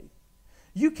without faith.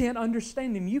 You can't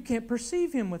understand Him. You can't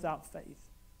perceive Him without faith.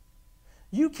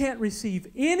 You can't receive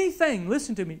anything,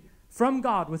 listen to me, from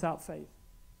God without faith.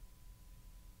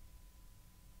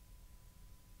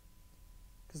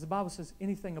 Because the Bible says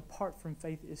anything apart from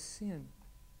faith is sin.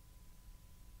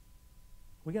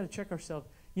 We got to check ourselves.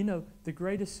 You know, the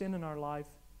greatest sin in our life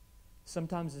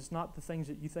sometimes is not the things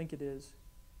that you think it is.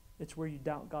 It's where you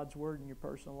doubt God's Word in your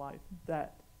personal life.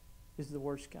 That is the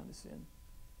worst kind of sin.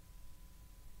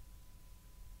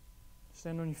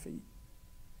 Stand on your feet.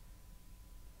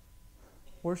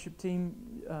 Worship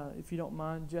team, if you don't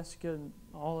mind, Jessica and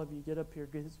all of you get up here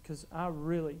because I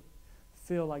really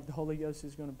feel like the Holy Ghost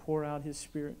is going to pour out His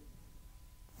Spirit.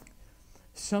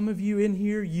 Some of you in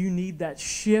here, you need that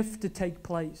shift to take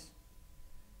place.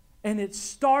 And it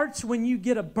starts when you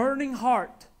get a burning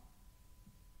heart.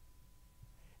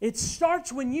 It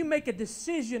starts when you make a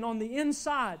decision on the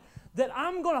inside that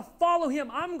I'm going to follow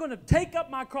Him. I'm going to take up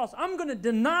my cross. I'm going to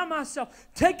deny myself,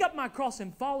 take up my cross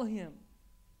and follow Him.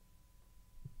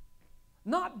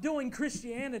 Not doing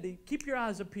Christianity. Keep your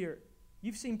eyes up here.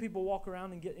 You've seen people walk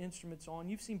around and get instruments on.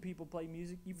 You've seen people play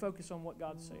music. You focus on what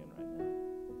God's saying right now.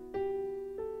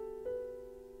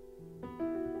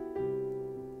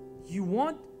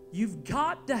 You've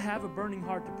got to have a burning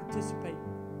heart to participate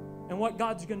in what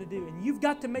God's going to do. And you've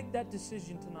got to make that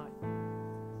decision tonight.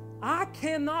 I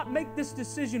cannot make this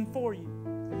decision for you.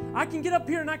 I can get up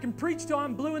here and I can preach till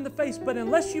I'm blue in the face, but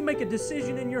unless you make a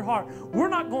decision in your heart, we're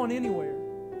not going anywhere.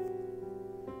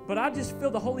 But I just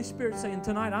feel the Holy Spirit saying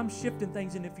tonight, I'm shifting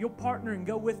things, and if you'll partner and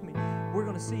go with me, we're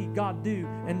going to see God do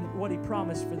and what He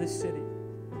promised for this city.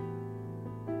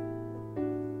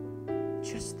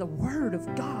 Just the Word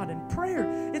of God and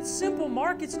prayer. It's simple,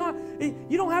 Mark. It's not.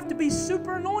 You don't have to be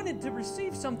super anointed to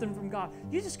receive something from God.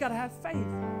 You just got to have faith.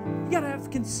 You got to have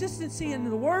consistency in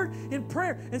the Word and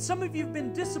prayer. And some of you have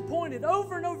been disappointed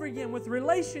over and over again with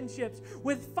relationships,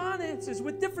 with finances,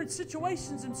 with different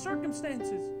situations and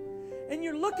circumstances. And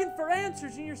you're looking for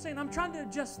answers, and you're saying, I'm trying to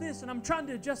adjust this, and I'm trying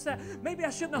to adjust that. Maybe I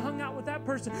shouldn't have hung out with that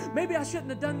person. Maybe I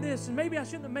shouldn't have done this, and maybe I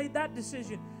shouldn't have made that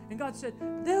decision. And God said,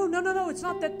 no, it's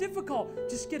not that difficult.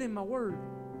 Just get in my Word.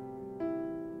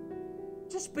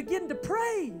 Just begin to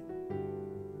pray.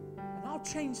 And I'll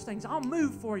I'll change things. I'll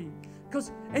move for you.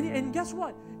 And guess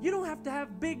what? You don't have to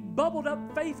have big bubbled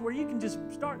up faith where you can just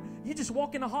you just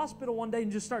walk in a hospital one day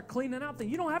and just start cleaning out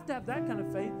things. You don't have to have that kind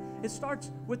of faith. It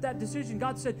starts with that decision.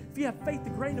 God said, if you have faith the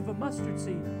grain of a mustard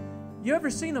seed. You ever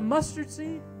seen a mustard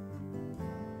seed?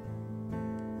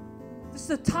 It's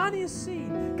the tiniest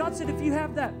seed. God said, if you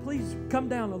have that, please come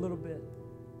down a little bit.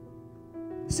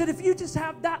 He said, if you just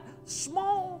have that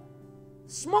small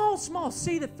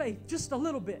seed of faith, just a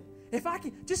little bit. If I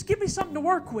can, just give me something to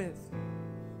work with.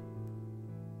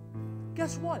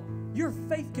 Guess what? Your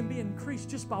faith can be increased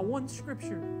just by one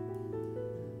scripture.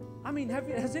 I mean,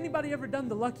 has anybody ever done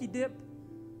the lucky dip?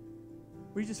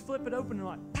 Where you just flip it open and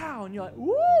like, pow, and you're like,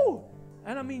 woo!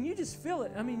 And I mean, you just feel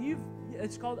it. I mean, I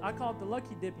call it the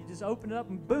lucky dip. You just open it up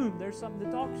and boom, there's something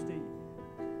that talks to you.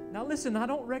 Now listen, I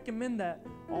don't recommend that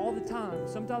all the time.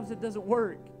 Sometimes it doesn't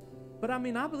work. But I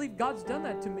mean, I believe God's done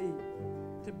that to me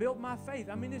to build my faith.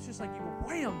 I mean, it's just like you go,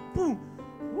 wham, boom,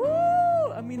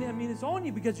 woo! I mean, it's on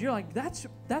you because you're like, that's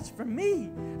for me.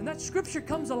 And that scripture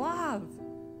comes alive.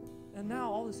 And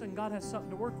now all of a sudden God has something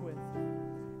to work with.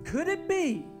 Could it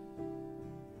be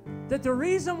that the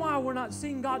reason why we're not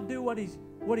seeing God do what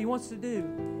He wants to do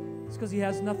is because He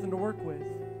has nothing to work with?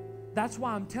 That's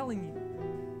why I'm telling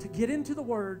you to get into the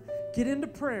Word, get into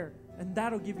prayer, and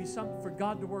that'll give you something for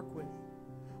God to work with.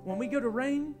 When we go to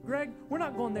Rain, Greg, we're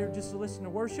not going there just to listen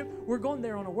to worship. We're going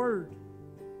there on a word.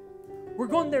 We're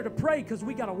going there to pray because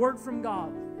we got a word from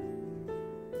God.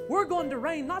 We're going to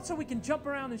Rain not so we can jump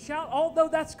around and shout, although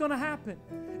that's going to happen.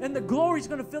 And the glory's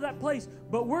going to fill that place.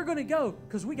 But we're going to go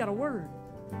because we got a word.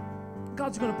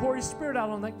 God's going to pour His Spirit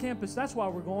out on that campus. That's why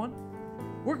we're going.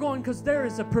 We're going because there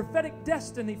is a prophetic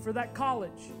destiny for that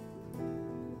college.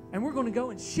 And we're going to go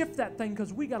and shift that thing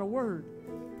because we got a word.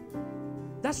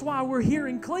 That's why we're here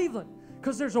in Cleveland,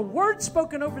 because there's a word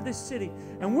spoken over this city.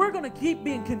 And we're going to keep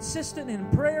being consistent in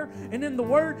prayer and in the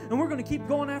word, and we're going to keep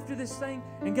going after this thing.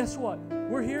 And guess what?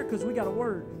 We're here because we got a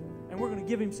word, and we're going to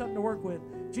give Him something to work with.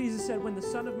 Jesus said, when the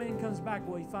Son of Man comes back,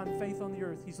 will He find faith on the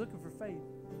earth? He's looking for faith.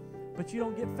 But you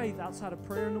don't get faith outside of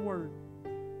prayer and the word.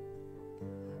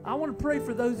 I want to pray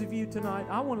for those of you tonight.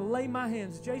 I want to lay my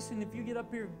hands. Jason, if you get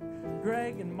up here,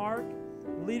 Greg and Mark,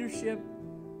 leadership,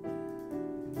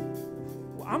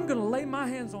 I'm going to lay my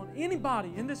hands on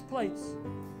anybody in this place.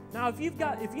 Now, if you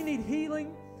need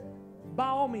healing, by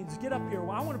all means, get up here.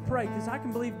 Well, I want to pray because I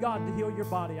can believe God to heal your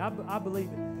body. I believe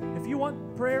it. If you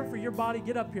want prayer for your body,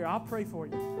 get up here. I'll pray for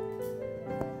you.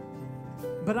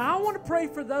 But I want to pray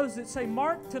for those that say,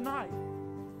 Mark, tonight,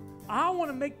 I want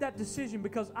to make that decision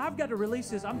because I've got to release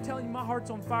this. I'm telling you, my heart's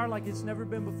on fire like it's never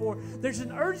been before. There's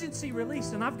an urgency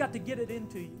release, and I've got to get it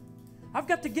into you. I've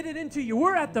got to get it into you.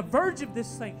 We're at the verge of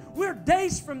this thing. We're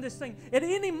days from this thing. At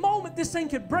any moment, this thing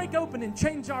could break open and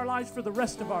change our lives for the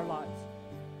rest of our lives.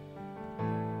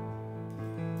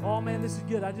 Oh, man, this is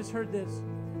good. I just heard this.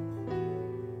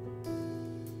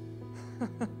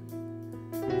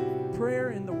 Prayer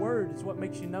and the Word is what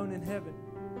makes you known in heaven.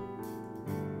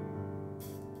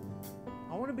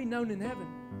 I want to be known in heaven.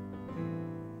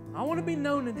 I want to be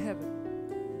known in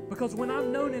heaven. Because when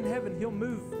I'm known in heaven, He'll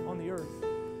move on the earth.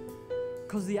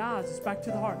 Because the eyes, it's back to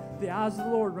the heart. The eyes of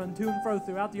the Lord run to and fro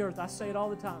throughout the earth. I say it all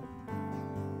the time.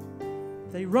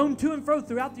 They roam to and fro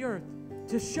throughout the earth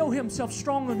to show Himself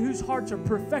strong on whose hearts are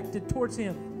perfected towards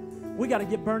Him. We got to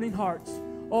get burning hearts.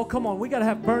 Oh, come on. We got to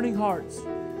have burning hearts.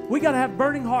 We got to have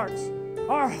burning hearts.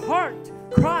 Our heart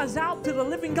cries out to the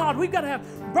living God. We've got to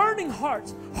have burning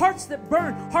hearts. Hearts that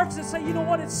burn. Hearts that say, you know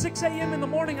what, it's 6 a.m. in the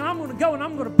morning and I'm going to go and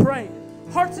I'm going to pray.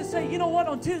 Hearts that say, you know what,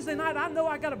 on Tuesday night, I know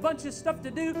I got a bunch of stuff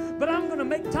to do, but I'm going to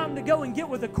make time to go and get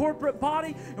with a corporate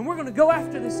body, and we're going to go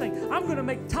after this thing. I'm going to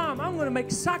make time. I'm going to make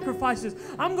sacrifices.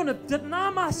 I'm going to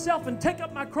deny myself and take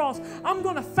up my cross. I'm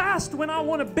going to fast when I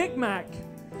want a Big Mac.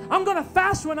 I'm going to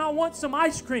fast when I want some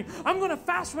ice cream. I'm going to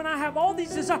fast when I have all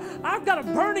these desires. I've got a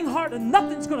burning heart, and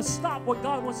nothing's going to stop what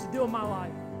God wants to do in my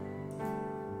life.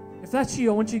 If that's you,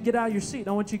 I want you to get out of your seat.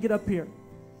 I want you to get up here.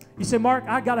 You say, Mark,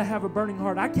 I got to have a burning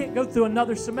heart. I can't go through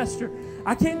another semester.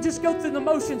 I can't just go through the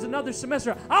motions another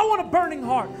semester. I want a burning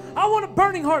heart. I want a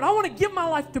burning heart. I want to give my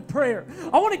life to prayer.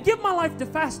 I want to give my life to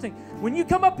fasting. When you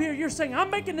come up here, you're saying, I'm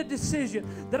making a decision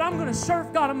that I'm going to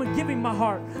serve God. I'm going to give Him my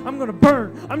heart. I'm going to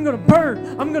burn. I'm going to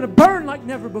burn. I'm going to burn like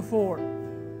never before.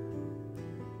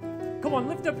 Come on,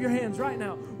 lift up your hands right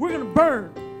now. We're going to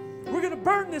burn. We're going to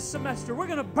burn this semester. We're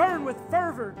going to burn with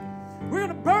fervor. We're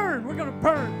going to burn. We're going to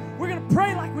burn. We're going to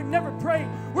pray like we've never prayed.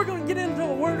 We're going to get into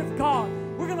the Word of God.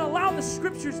 We're going to allow the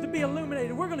Scriptures to be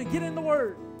illuminated. We're going to get in the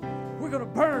Word. We're going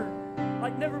to burn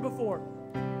like never before.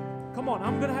 Come on,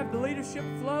 I'm going to have the leadership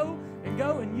flow and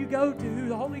go, and you go to who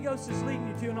the Holy Ghost is leading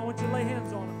you to, and I want you to lay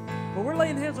hands on them. But we're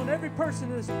laying hands on every person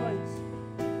in this place.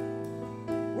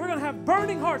 We're going to have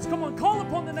burning hearts. Come on, call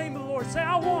upon the name of the Lord. Say,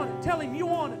 I want it. Tell Him you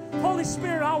want it. Holy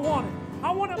Spirit, I want it.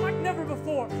 I want it like never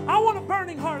before. I want a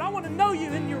burning heart. I want to know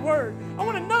you in your word. I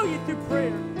want to know you through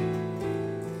prayer.